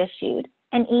also issued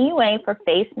an EUA for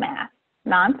face masks,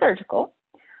 non-surgical,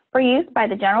 for use by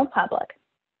the general public,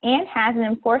 and has an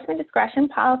enforcement discretion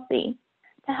policy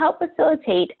to help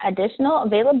facilitate additional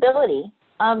availability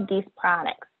of these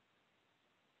products.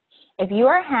 If you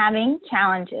are having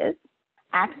challenges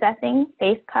accessing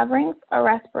face coverings or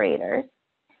respirators,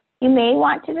 you may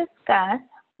want to discuss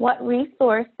what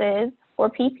resources for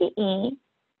PPE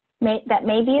that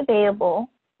may be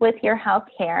available with your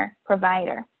healthcare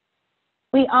provider.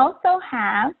 We also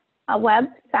have a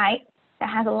website that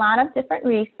has a lot of different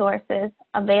resources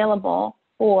available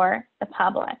for the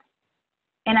public.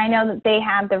 And I know that they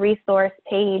have the resource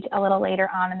page a little later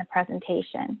on in the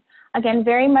presentation. Again,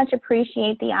 very much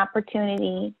appreciate the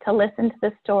opportunity to listen to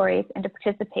the stories and to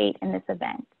participate in this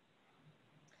event.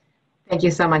 Thank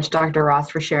you so much, Dr. Ross,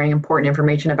 for sharing important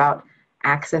information about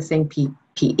accessing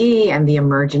PE and the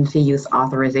Emergency Use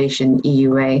Authorization,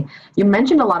 EUA. You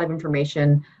mentioned a lot of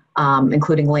information,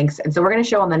 including links. And so we're going to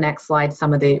show on the next slide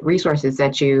some of the resources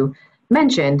that you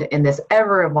mentioned in this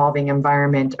ever-evolving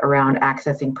environment around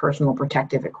accessing personal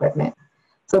protective equipment.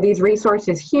 So these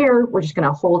resources here, we're just going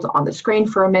to hold on the screen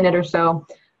for a minute or so.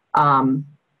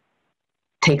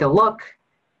 Take a look,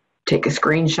 take a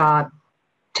screenshot,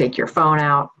 take your phone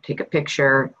out, take a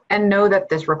picture, and know that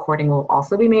this recording will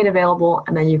also be made available,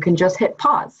 and then you can just hit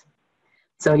pause.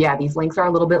 So yeah, these links are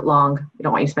a little bit long. We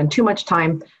don't want you to spend too much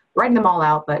time writing them all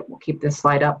out, but we'll keep this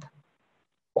slide up,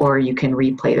 or you can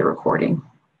replay the recording.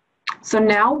 So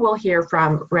now we'll hear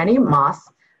from Rennie Moss,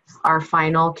 our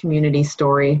final community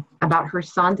story about her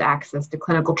son's access to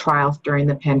clinical trials during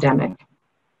the pandemic.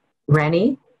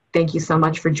 Rennie, thank you so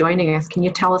much for joining us. Can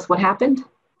you tell us what happened?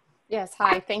 Yes,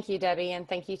 hi, thank you, Debbie, and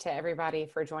thank you to everybody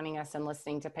for joining us and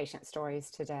listening to patient stories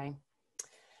today.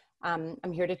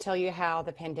 I'm here to tell you how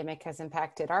the pandemic has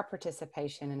impacted our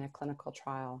participation in a clinical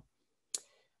trial.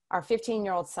 Our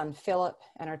 15-year-old son, Philip,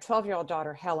 and our 12-year-old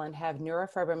daughter, Helen, have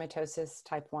neurofibromatosis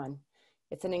type 1.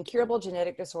 It's an incurable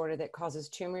genetic disorder that causes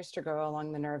tumors to grow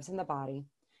along the nerves in the body,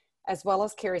 as well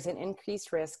as carries an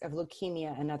increased risk of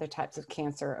leukemia and other types of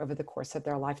cancer over the course of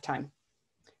their lifetime.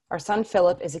 Our son,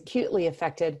 Philip, is acutely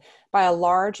affected by a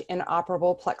large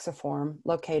inoperable plexiform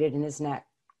located in his neck.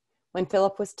 When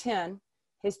Philip was 10,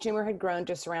 his tumor had grown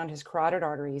to surround his carotid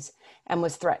arteries and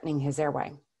was threatening his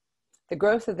airway. The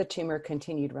growth of the tumor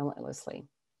continued relentlessly.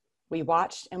 We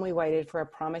watched and we waited for a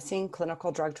promising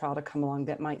clinical drug trial to come along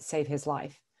that might save his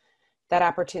life. That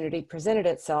opportunity presented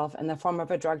itself in the form of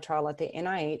a drug trial at the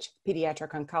NIH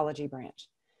Pediatric Oncology Branch.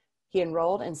 He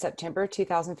enrolled in September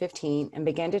 2015 and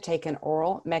began to take an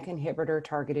oral MEK inhibitor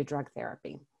targeted drug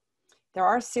therapy. There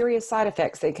are serious side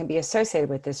effects that can be associated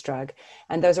with this drug,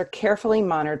 and those are carefully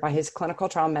monitored by his clinical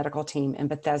trial medical team in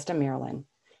Bethesda, Maryland.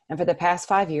 And for the past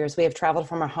 5 years, we have traveled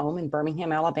from our home in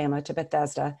Birmingham, Alabama to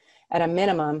Bethesda at a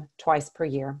minimum twice per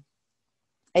year.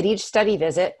 At each study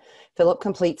visit, Philip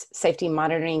completes safety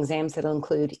monitoring exams that will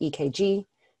include EKG,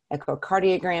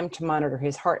 echocardiogram to monitor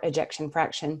his heart ejection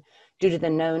fraction due to the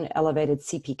known elevated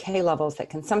CPK levels that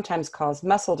can sometimes cause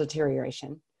muscle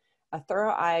deterioration, a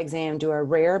thorough eye exam due to a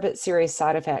rare but serious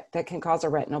side effect that can cause a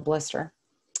retinal blister.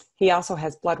 He also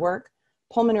has blood work,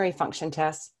 pulmonary function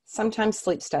tests, sometimes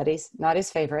sleep studies, not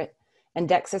his favorite, and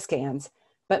DEXA scans,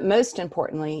 but most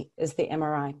importantly is the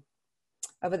MRI.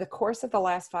 Over the course of the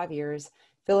last 5 years,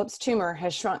 Philip's tumor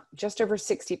has shrunk just over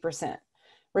 60%,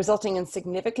 resulting in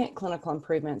significant clinical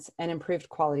improvements and improved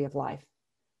quality of life.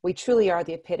 We truly are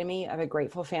the epitome of a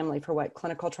grateful family for what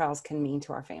clinical trials can mean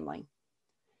to our family.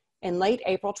 In late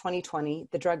April 2020,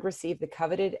 the drug received the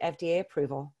coveted FDA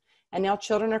approval, and now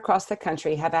children across the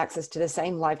country have access to the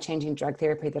same life-changing drug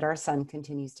therapy that our son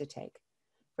continues to take.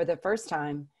 For the first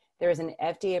time, there is an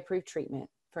FDA-approved treatment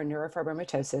for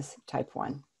neurofibromatosis type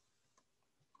 1.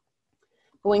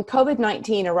 But when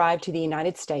COVID-19 arrived to the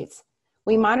United States,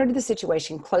 we monitored the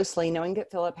situation closely, knowing that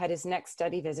Philip had his next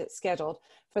study visit scheduled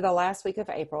for the last week of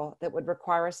April that would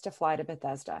require us to fly to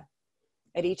Bethesda.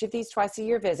 At each of these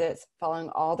twice-a-year visits, following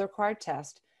all the required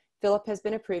tests, Philip has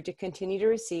been approved to continue to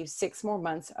receive 6 more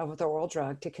months of the oral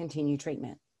drug to continue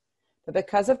treatment. But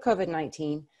because of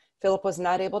COVID-19, Philip was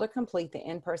not able to complete the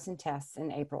in-person tests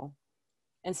in April.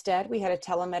 Instead, we had a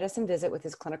telemedicine visit with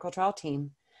his clinical trial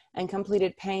team and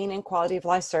completed pain and quality of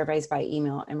life surveys by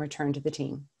email and returned to the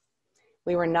team.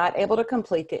 We were not able to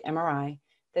complete the MRI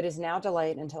that is now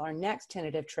delayed until our next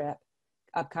tentative trip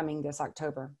upcoming this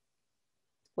October.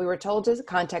 We were told to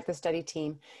contact the study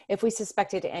team if we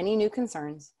suspected any new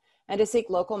concerns and to seek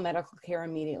local medical care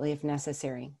immediately if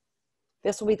necessary.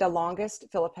 This will be the longest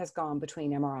Philip has gone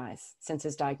between MRIs since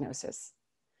his diagnosis.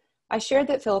 I shared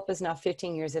that Philip is now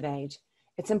 15 years of age.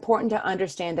 It's important to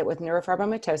understand that with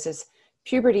neurofibromatosis,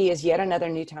 puberty is yet another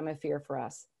new time of fear for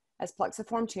us, as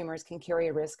plexiform tumors can carry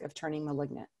a risk of turning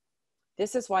malignant.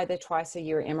 This is why the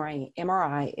twice-a-year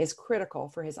MRI is critical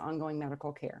for his ongoing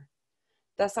medical care.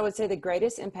 Thus, I would say the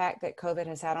greatest impact that COVID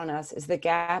has had on us is the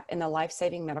gap in the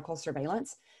life-saving medical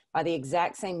surveillance by the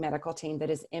exact same medical team that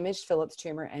has imaged Philip's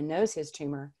tumor and knows his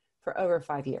tumor for over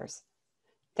 5 years.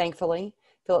 Thankfully,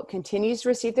 Philip continues to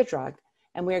receive the drug,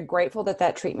 and we are grateful that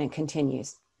that treatment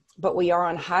continues. But we are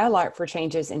on high alert for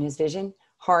changes in his vision,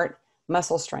 heart,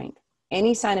 muscle strength,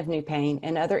 any sign of new pain,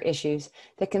 and other issues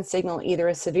that can signal either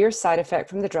a severe side effect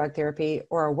from the drug therapy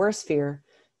or a worse fear,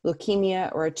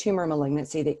 leukemia or a tumor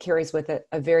malignancy that carries with it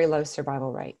a very low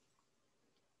survival rate.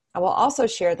 I will also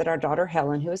share that our daughter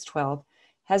Helen, who is 12,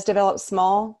 has developed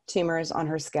small tumors on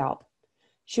her scalp.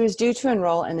 She was due to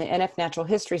enroll in the NF Natural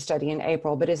History study in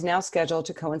April, but is now scheduled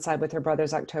to coincide with her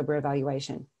brother's October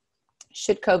evaluation.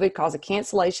 Should COVID cause a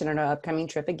cancellation on our upcoming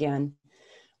trip again,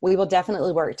 we will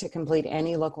definitely work to complete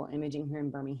any local imaging here in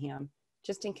Birmingham,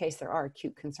 just in case there are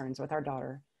acute concerns with our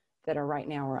daughter that are right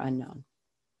now or unknown.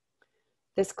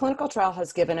 This clinical trial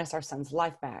has given us our son's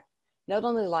life back. Not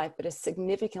only life, but a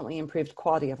significantly improved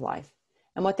quality of life.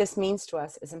 And what this means to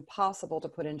us is impossible to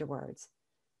put into words.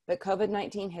 But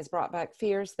COVID-19 has brought back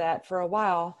fears that for a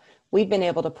while we've been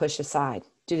able to push aside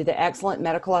due to the excellent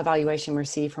medical evaluation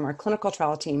received from our clinical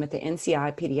trial team at the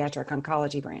NCI Pediatric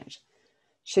Oncology Branch.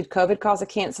 Should COVID cause a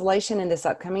cancellation in this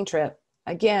upcoming trip,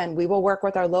 again, we will work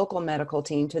with our local medical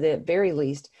team to the very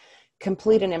least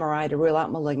complete an MRI to rule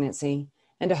out malignancy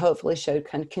and to hopefully show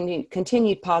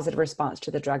continued positive response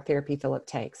to the drug therapy Philip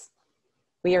takes.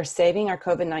 We are saving our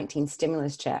COVID-19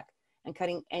 stimulus check and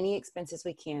cutting any expenses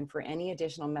we can for any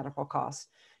additional medical costs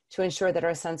to ensure that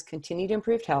our son's continued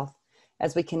improved health,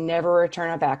 as we can never return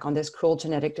our back on this cruel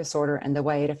genetic disorder and the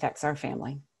way it affects our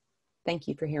family. Thank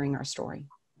you for hearing our story.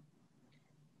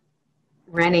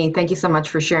 Rennie, thank you so much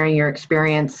for sharing your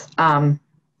experience.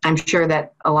 I'm sure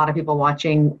that a lot of people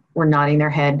watching were nodding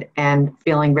their head and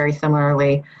feeling very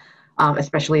similarly,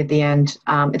 especially at the end.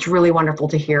 It's really wonderful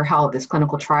to hear how this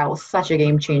clinical trial was such a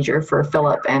game changer for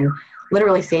Philip and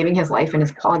literally saving his life and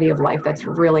his quality of life. That's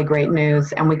really great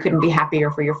news, and we couldn't be happier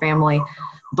for your family.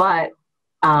 But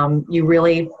you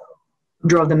really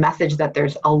drove the message that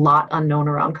there's a lot unknown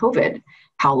around COVID.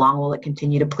 How long will it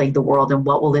continue to plague the world, and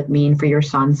what will it mean for your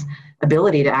son's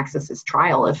ability to access this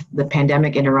trial if the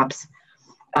pandemic interrupts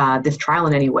this trial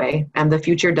in any way? And the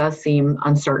future does seem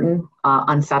uncertain,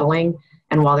 unsettling.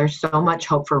 And while there's so much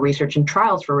hope for research and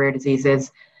trials for rare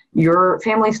diseases, your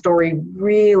family story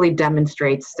really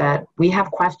demonstrates that we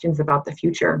have questions about the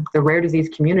future. The rare disease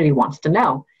community wants to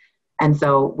know. And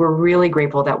so we're really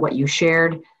grateful that what you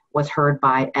shared was heard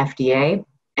by FDA,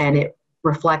 and it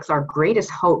reflects our greatest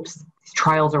hopes. These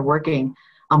trials are working,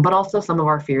 but also some of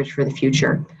our fears for the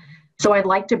future. So I'd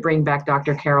like to bring back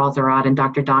Dr. Khair ElZarrad and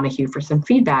Dr. Donohue for some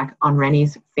feedback on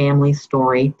Rennie's family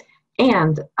story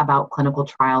and about clinical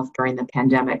trials during the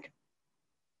pandemic.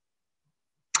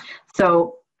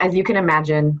 So as you can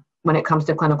imagine, when it comes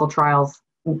to clinical trials,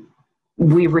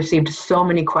 we've received so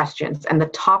many questions. And the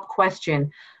top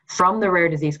question from the rare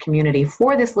disease community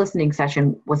for this listening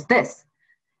session was this: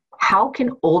 how can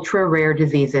ultra rare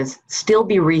diseases still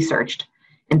be researched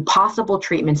and possible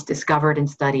treatments discovered and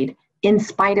studied in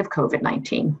spite of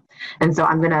COVID-19? And so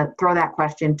I'm going to throw that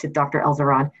question to Dr.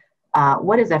 ElZarrad.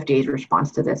 What is FDA's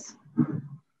response to this?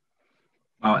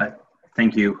 Well,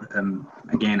 thank you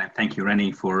again, and thank you,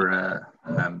 Rennie, for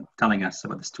telling us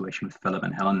about the situation with Philip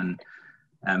and Helen,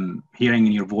 and hearing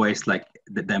in your voice like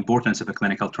the importance of the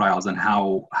clinical trials and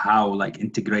how like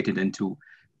integrated into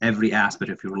every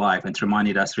aspect of your life, and it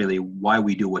reminded us really why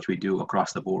we do what we do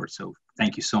across the board. So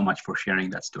thank you so much for sharing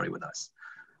that story with us.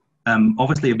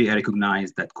 Obviously, FDA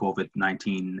recognized that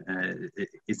COVID-19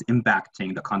 is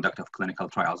impacting the conduct of clinical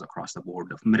trials across the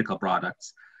board of medical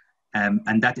products,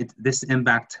 and that this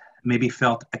impact may be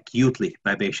felt acutely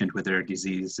by patients with rare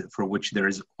disease for which there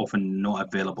is often no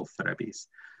available therapies.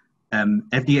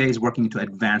 FDA is working to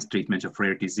advance treatment of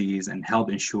rare disease and help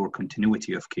ensure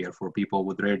continuity of care for people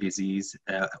with rare disease,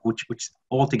 which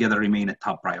altogether remain a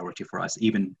top priority for us,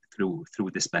 even through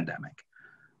this pandemic.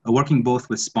 Working both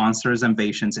with sponsors and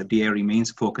patients, FDA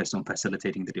remains focused on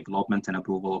facilitating the development and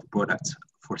approval of products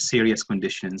for serious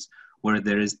conditions where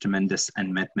there is tremendous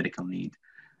unmet medical need.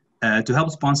 To help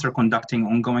sponsor conducting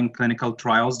ongoing clinical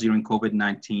trials during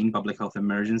COVID-19 public health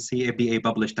emergency, FDA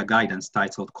published a guidance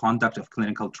titled Conduct of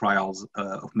Clinical Trials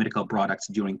of Medical Products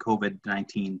During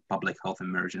COVID-19 Public Health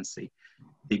Emergency.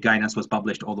 The guidance was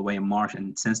published all the way in March,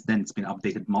 and since then it's been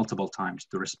updated multiple times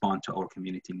to respond to our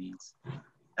community needs.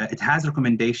 It has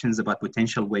recommendations about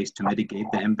potential ways to mitigate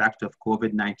the impact of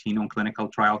COVID-19 on clinical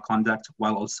trial conduct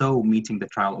while also meeting the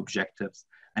trial objectives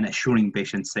and assuring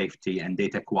patient safety and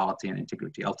data quality and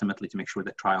integrity, ultimately to make sure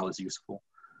the trial is useful.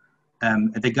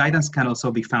 The guidance can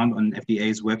also be found on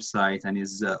FDA's website and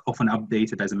is often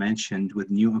updated, as I mentioned,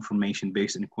 with new information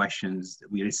based on questions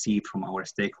that we received from our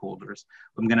stakeholders.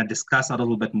 I'm going to discuss a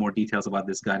little bit more details about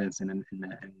this guidance in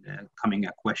the coming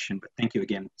question, but thank you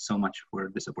again so much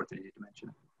for this opportunity to mention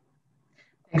it.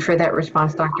 Thanks for that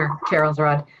response, Dr. Khair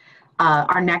ElZarrad.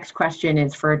 Our next question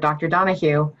is for Dr.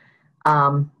 Donohue.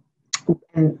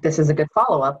 And this is a good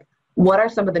follow-up. What are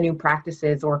some of the new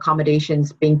practices or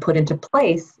accommodations being put into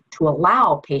place to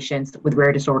allow patients with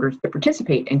rare disorders to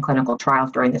participate in clinical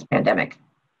trials during this pandemic?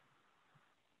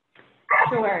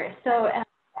 Sure. So,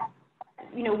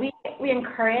 we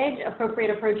encourage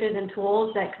appropriate approaches and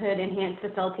tools that could enhance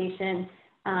facilitation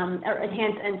or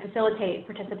enhance and facilitate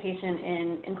participation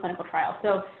in clinical trials.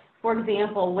 So, For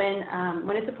example,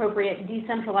 when it's appropriate,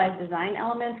 decentralized design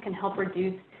elements can help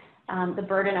reduce the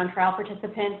burden on trial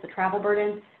participants, the travel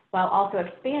burden, while also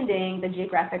expanding the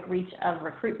geographic reach of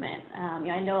recruitment.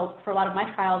 I know for a lot of my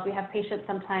trials, we have patients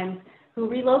sometimes who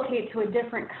relocate to a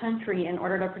different country in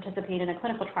order to participate in a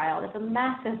clinical trial. It's a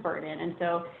massive burden, and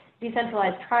so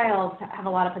decentralized trials have a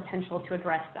lot of potential to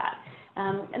address that.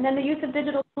 And then the use of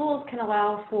digital tools can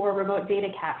allow for remote data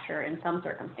capture in some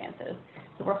circumstances.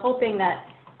 So we're hoping that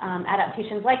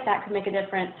adaptations like that could make a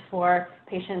difference for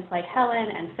patients like Helen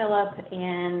and Philip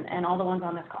and all the ones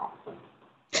on this call.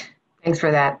 Thanks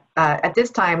for that. At this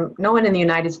time, no one in the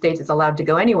United States is allowed to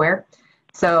go anywhere.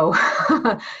 So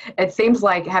it seems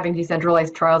like having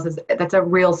decentralized trials that's a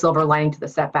real silver lining to the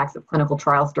setbacks of clinical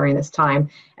trials during this time,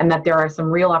 and that there are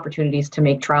some real opportunities to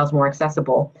make trials more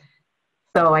accessible.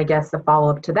 So I guess the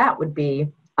follow-up to that would be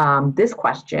this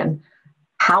question: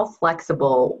 how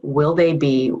flexible will they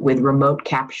be with remote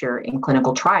capture in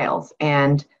clinical trials?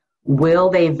 And will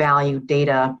they value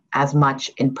data as much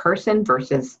in person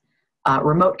versus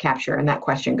remote capture? And that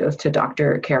question goes to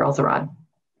Dr. Khair ElZarrad.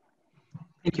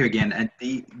 Thank you again. And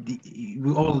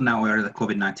we all now aware that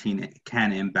COVID-19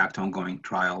 can impact ongoing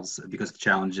trials because of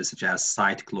challenges such as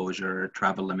site closure,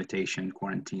 travel limitation,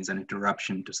 quarantines, and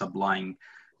interruption to supplying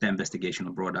the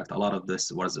investigational product. A lot of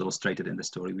this was illustrated in the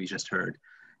story we just heard.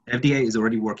 FDA is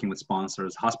already working with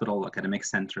sponsors, hospital, academic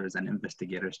centers, and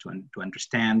investigators to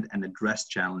understand and address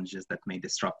challenges that may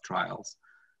disrupt trials,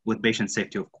 with patient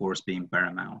safety, of course, being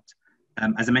paramount.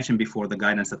 As I mentioned before, the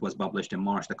guidance that was published in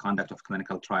March, the conduct of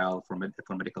clinical trial for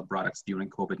medical products during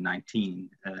COVID-19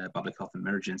 public health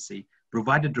emergency,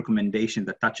 provided recommendation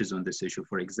that touches on this issue.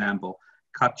 For example,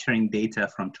 capturing data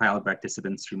from trial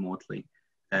participants remotely,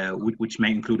 which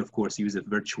may include, of course, use of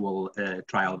virtual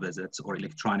trial visits or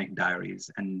electronic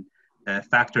diaries, and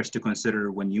factors to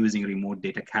consider when using remote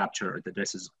data capture that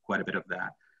addresses quite a bit of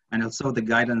that. And also the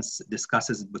guidance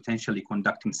discusses potentially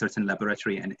conducting certain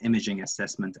laboratory and imaging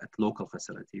assessment at local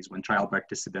facilities when trial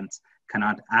participants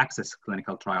cannot access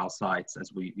clinical trial sites,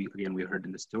 as we heard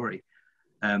in the story.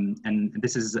 And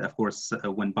this is, of course,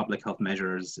 when public health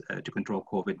measures to control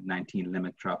COVID-19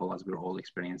 limit travel, as we're all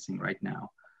experiencing right now.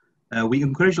 We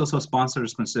encourage also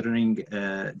sponsors considering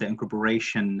the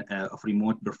incorporation of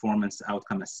remote performance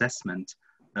outcome assessment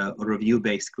or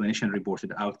review-based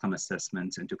clinician-reported outcome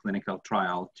assessments into clinical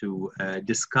trial to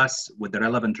discuss with the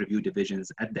relevant review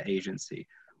divisions at the agency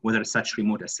whether such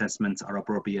remote assessments are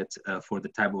appropriate for the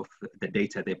type of the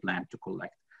data they plan to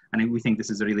collect. And we think this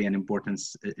is really an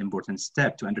important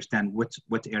step to understand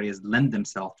what areas lend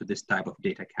themselves to this type of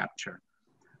data capture.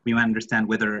 We want to understand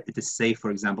whether it is safe, for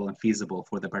example, and feasible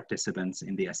for the participants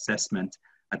in the assessment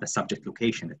at the subject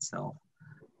location itself.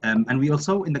 And we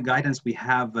also, in the guidance, we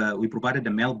provided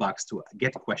a mailbox to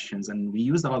get questions, and we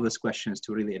used a lot of those questions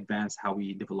to really advance how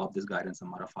we develop this guidance and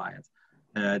modify it.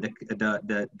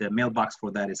 The mailbox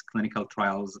for that is clinical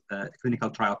trial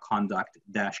conduct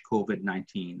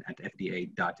 -COVID-19 at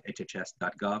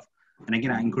fda.mhs.gov. And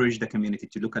again, I encourage the community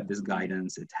to look at this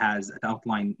guidance. It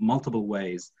outlined multiple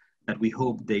ways that we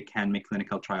hope they can make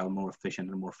clinical trial more efficient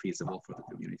and more feasible for the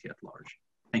community at large.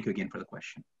 Thank you again for the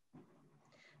question.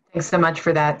 Thanks so much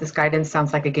for that. This guidance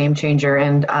sounds like a game changer.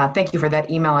 And thank you for that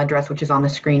email address, which is on the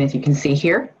screen, as you can see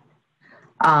here.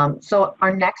 So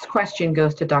our next question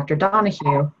goes to Dr.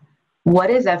 Donohue. What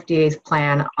is FDA's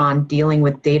plan on dealing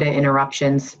with data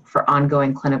interruptions for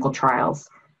ongoing clinical trials,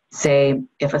 say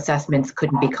if assessments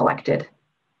couldn't be collected?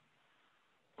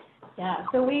 Yeah,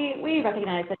 so we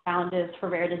recognize the challenges for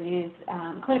rare disease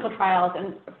clinical trials,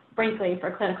 and frankly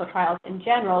for clinical trials in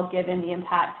general, given the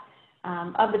impact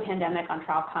of the pandemic on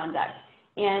trial conduct.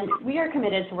 And we are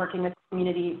committed to working with the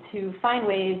community to find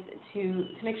ways to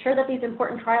make sure that these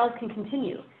important trials can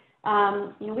continue.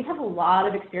 We have a lot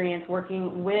of experience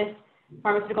working with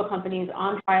pharmaceutical companies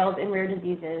on trials in rare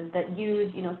diseases that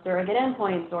use, surrogate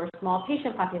endpoints or small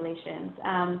patient populations.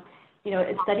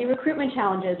 Study recruitment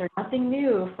challenges are nothing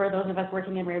new for those of us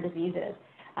working in rare diseases.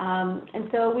 And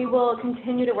so we will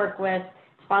continue to work with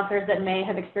sponsors that may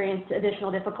have experienced additional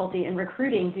difficulty in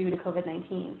recruiting due to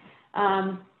COVID-19.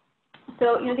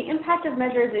 The impact of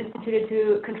measures instituted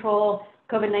to control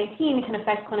COVID-19 can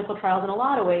affect clinical trials in a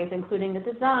lot of ways, including the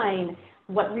design,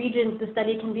 what regions the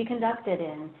study can be conducted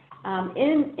in.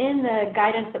 In the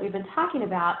guidance that we've been talking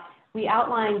about, we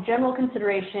outline general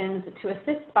considerations to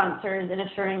assist sponsors in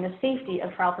assuring the safety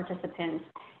of trial participants,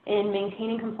 in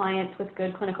maintaining compliance with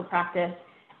good clinical practice,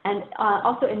 and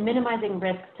also in minimizing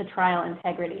risks to trial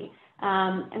integrity.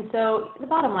 And so the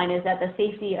bottom line is that the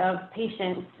safety of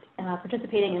patients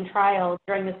participating in trials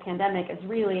during this pandemic is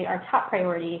really our top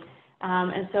priority.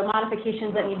 And so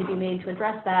modifications that need to be made to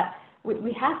address that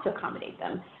we have to accommodate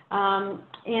them.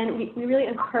 And we really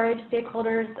encourage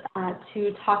stakeholders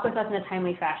to talk with us in a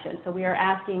timely fashion. So we are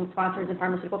asking sponsors and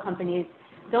pharmaceutical companies,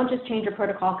 don't just change your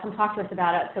protocol, come talk to us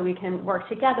about it so we can work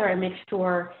together and make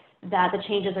sure that the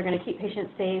changes are going to keep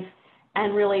patients safe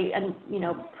and really,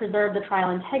 preserve the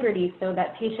trial integrity so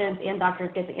that patients and doctors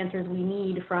get the answers we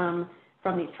need from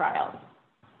these trials.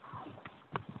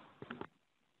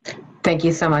 Thank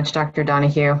you so much, Dr.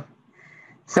 Donohue.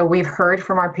 So we've heard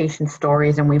from our patient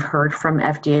stories and we've heard from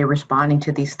FDA responding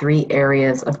to these 3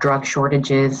 areas of drug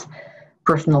shortages,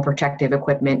 personal protective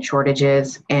equipment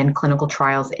shortages, and clinical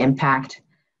trials impact.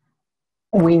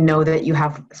 We know that you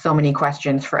have so many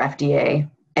questions for FDA,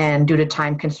 and due to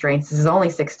time constraints, this is only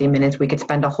 60 minutes. We could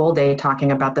spend a whole day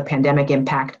talking about the pandemic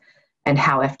impact and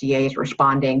how FDA is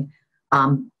responding.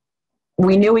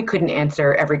 We knew we couldn't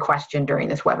answer every question during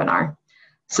this webinar.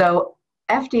 So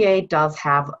FDA does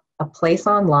have a place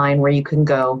online where you can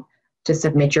go to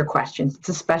submit your questions. It's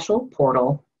a special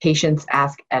portal, Patients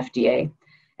Ask FDA,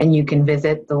 and you can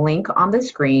visit the link on the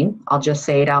screen. I'll just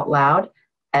say it out loud,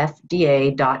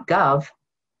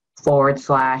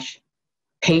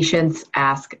 fda.gov/Patients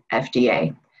Ask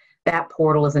FDA. That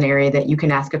portal is an area that you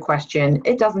can ask a question.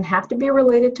 It doesn't have to be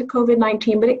related to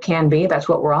COVID-19, but it can be. That's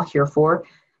what we're all here for,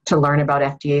 to learn about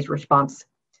FDA's response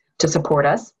to support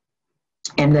us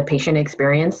and the patient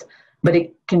experience. But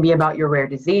it can be about your rare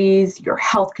disease, your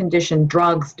health condition,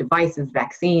 drugs, devices,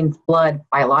 vaccines, blood,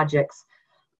 biologics.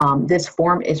 This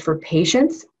form is for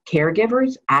patients,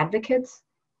 caregivers, advocates,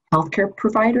 healthcare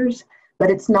providers,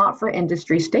 but it's not for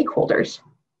industry stakeholders.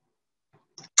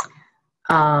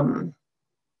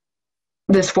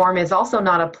 This form is also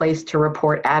not a place to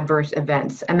report adverse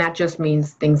events, and that just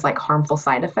means things like harmful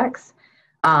side effects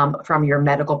from your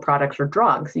medical products or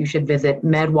drugs. You should visit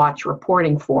MedWatch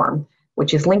reporting form,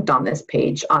 which is linked on this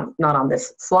page, not on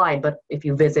this slide, but if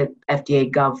you visit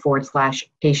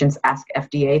fda.gov/Patients Ask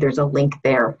FDA, there's a link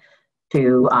there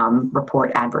to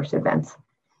report adverse events.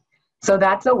 So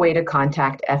that's a way to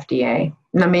contact FDA.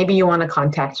 Now, maybe you want to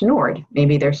contact NORD.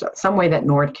 Maybe there's some way that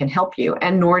NORD can help you,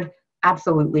 and NORD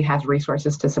absolutely has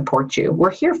resources to support you.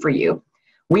 We're here for you.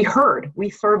 We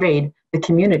surveyed the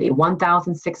community.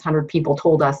 1,600 people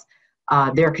told us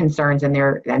their concerns, and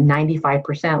they're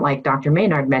 95%, like Dr.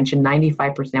 Maynard mentioned,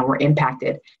 95% were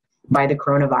impacted by the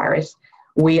coronavirus.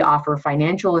 We offer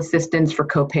financial assistance for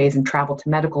copays and travel to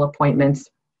medical appointments.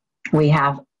 We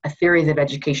have a series of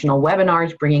educational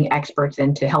webinars bringing experts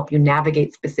in to help you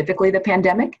navigate specifically the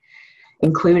pandemic,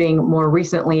 including more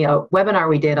recently a webinar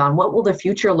we did on what will the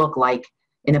future look like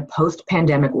in a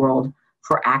post-pandemic world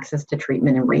for access to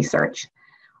treatment and research.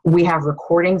 We have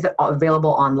recordings available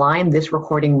online. This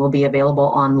recording will be available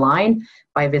online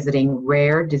by visiting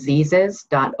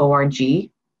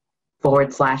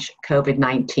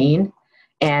rarediseases.org/COVID-19.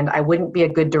 And I wouldn't be a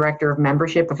good director of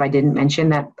membership if I didn't mention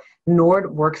that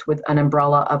NORD works with an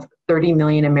umbrella of 30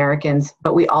 million Americans,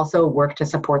 but we also work to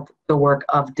support the work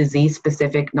of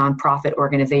disease-specific nonprofit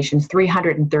organizations,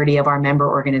 330 of our member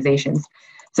organizations.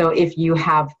 So if you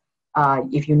have,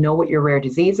 if you know what your rare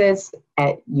disease is,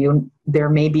 there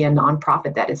may be a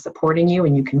nonprofit that is supporting you,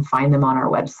 and you can find them on our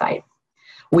website.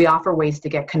 We offer ways to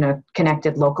get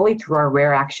connected locally through our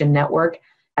Rare Action Network,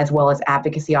 as well as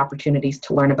advocacy opportunities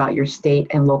to learn about your state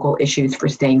and local issues for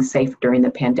staying safe during the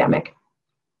pandemic.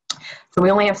 So we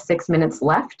only have 6 minutes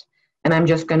left, and I'm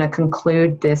just going to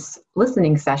conclude this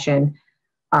listening session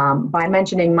by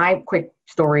mentioning my quick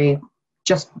story,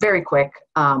 just very quick.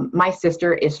 My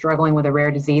sister is struggling with a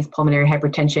rare disease, pulmonary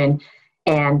hypertension,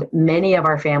 and many of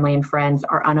our family and friends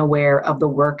are unaware of the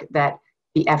work that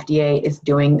the FDA is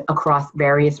doing across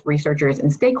various researchers and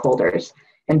stakeholders.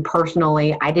 And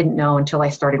personally, I didn't know until I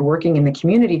started working in the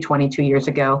community 22 years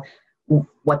ago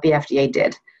what the FDA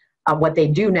did, what they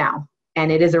do now. And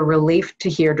it is a relief to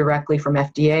hear directly from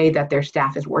FDA that their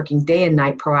staff is working day and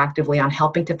night proactively on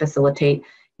helping to facilitate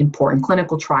important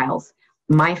clinical trials.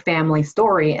 My family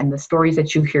story and the stories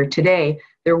that you hear today,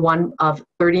 they're one of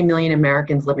 30 million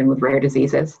Americans living with rare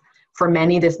diseases. For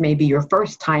many, this may be your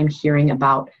first time hearing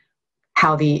about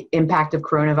how the impact of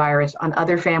coronavirus on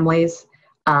other families.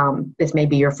 This may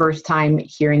be your first time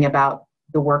hearing about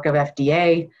the work of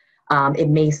FDA. It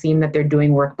may seem that they're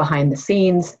doing work behind the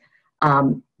scenes,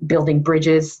 building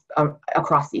bridges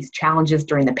across these challenges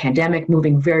during the pandemic,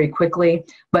 moving very quickly.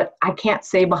 But I can't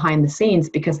say behind the scenes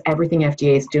because everything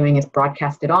FDA is doing is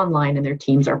broadcasted online, and their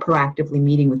teams are proactively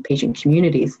meeting with patient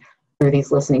communities through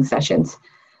these listening sessions.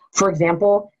 For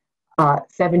example,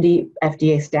 70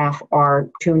 FDA staff are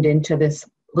tuned into this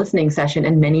listening session,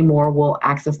 and many more will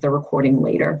access the recording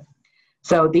later.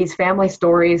 So these family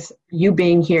stories, you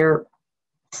being here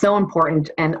So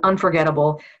important and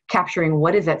unforgettable, capturing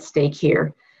what is at stake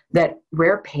here, that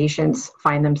rare patients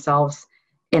find themselves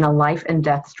in a life and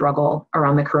death struggle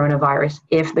around the coronavirus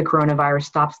if the coronavirus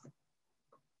stops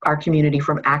our community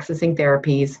from accessing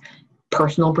therapies,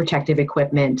 personal protective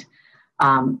equipment,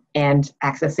 and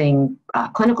accessing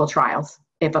clinical trials.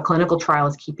 If a clinical trial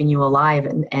is keeping you alive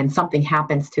and something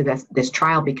happens to this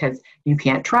trial because you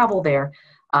can't travel there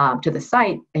to the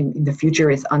site and the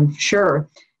future is unsure,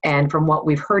 and from what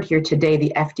we've heard here today,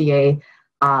 the FDA,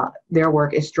 their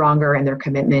work is stronger and their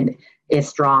commitment is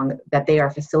strong, that they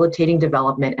are facilitating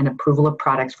development and approval of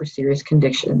products for serious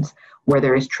conditions where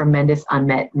there is tremendous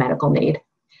unmet medical need.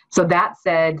 So that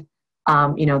said,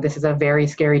 this is a very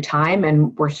scary time,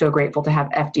 and we're so grateful to have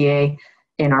FDA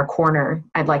in our corner.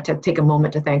 I'd like to take a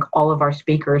moment to thank all of our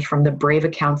speakers, from the brave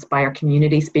accounts by our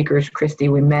community speakers, Christy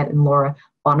Ouimet and Laura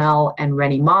Bonnell and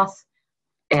Rennie Moss.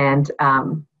 And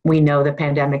we know the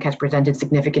pandemic has presented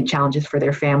significant challenges for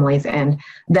their families, and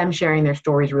them sharing their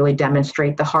stories really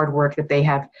demonstrate the hard work that they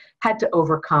have had to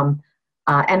overcome,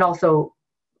 and also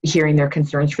hearing their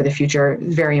concerns for the future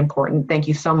is very important. Thank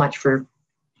you so much for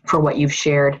what you've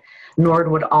shared.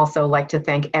 Nord would also like to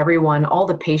thank everyone, all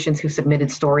the patients who submitted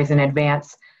stories in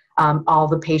advance, all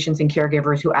the patients and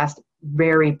caregivers who asked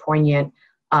very poignant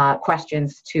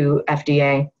questions to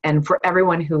FDA. And for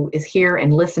everyone who is here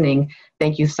and listening,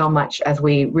 thank you so much as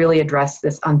we really address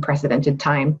this unprecedented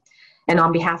time. And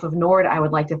on behalf of Nord, I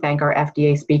would like to thank our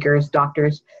FDA speakers,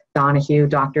 Drs. Donohue,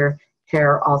 Dr.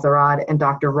 Khair, ElZarrad, and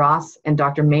Dr. Ross and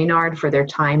Dr. Maynard for their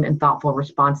time and thoughtful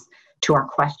response to our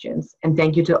questions. And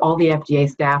thank you to all the FDA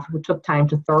staff who took time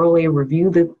to thoroughly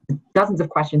review the dozens of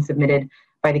questions submitted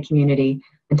by the community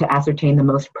and to ascertain the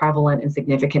most prevalent and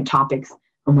significant topics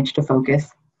on which to focus.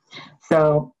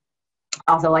 So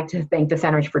I also like to thank the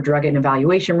Centers for Drug and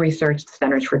Evaluation Research, the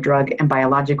Centers for Drug and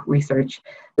Biologic Research,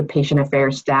 the Patient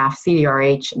Affairs staff,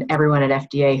 CDRH, and everyone at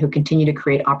FDA who continue to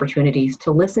create opportunities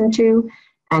to listen to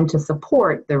and to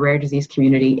support the rare disease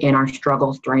community in our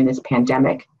struggles during this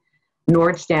pandemic.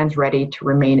 NORD stands ready to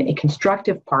remain a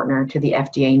constructive partner to the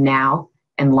FDA now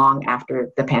and long after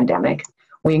the pandemic.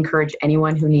 We encourage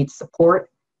anyone who needs support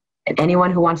and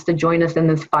anyone who wants to join us in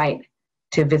this fight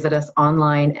to visit us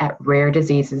online at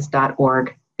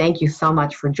rarediseases.org. Thank you so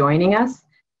much for joining us,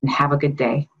 and have a good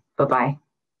day. Bye-bye.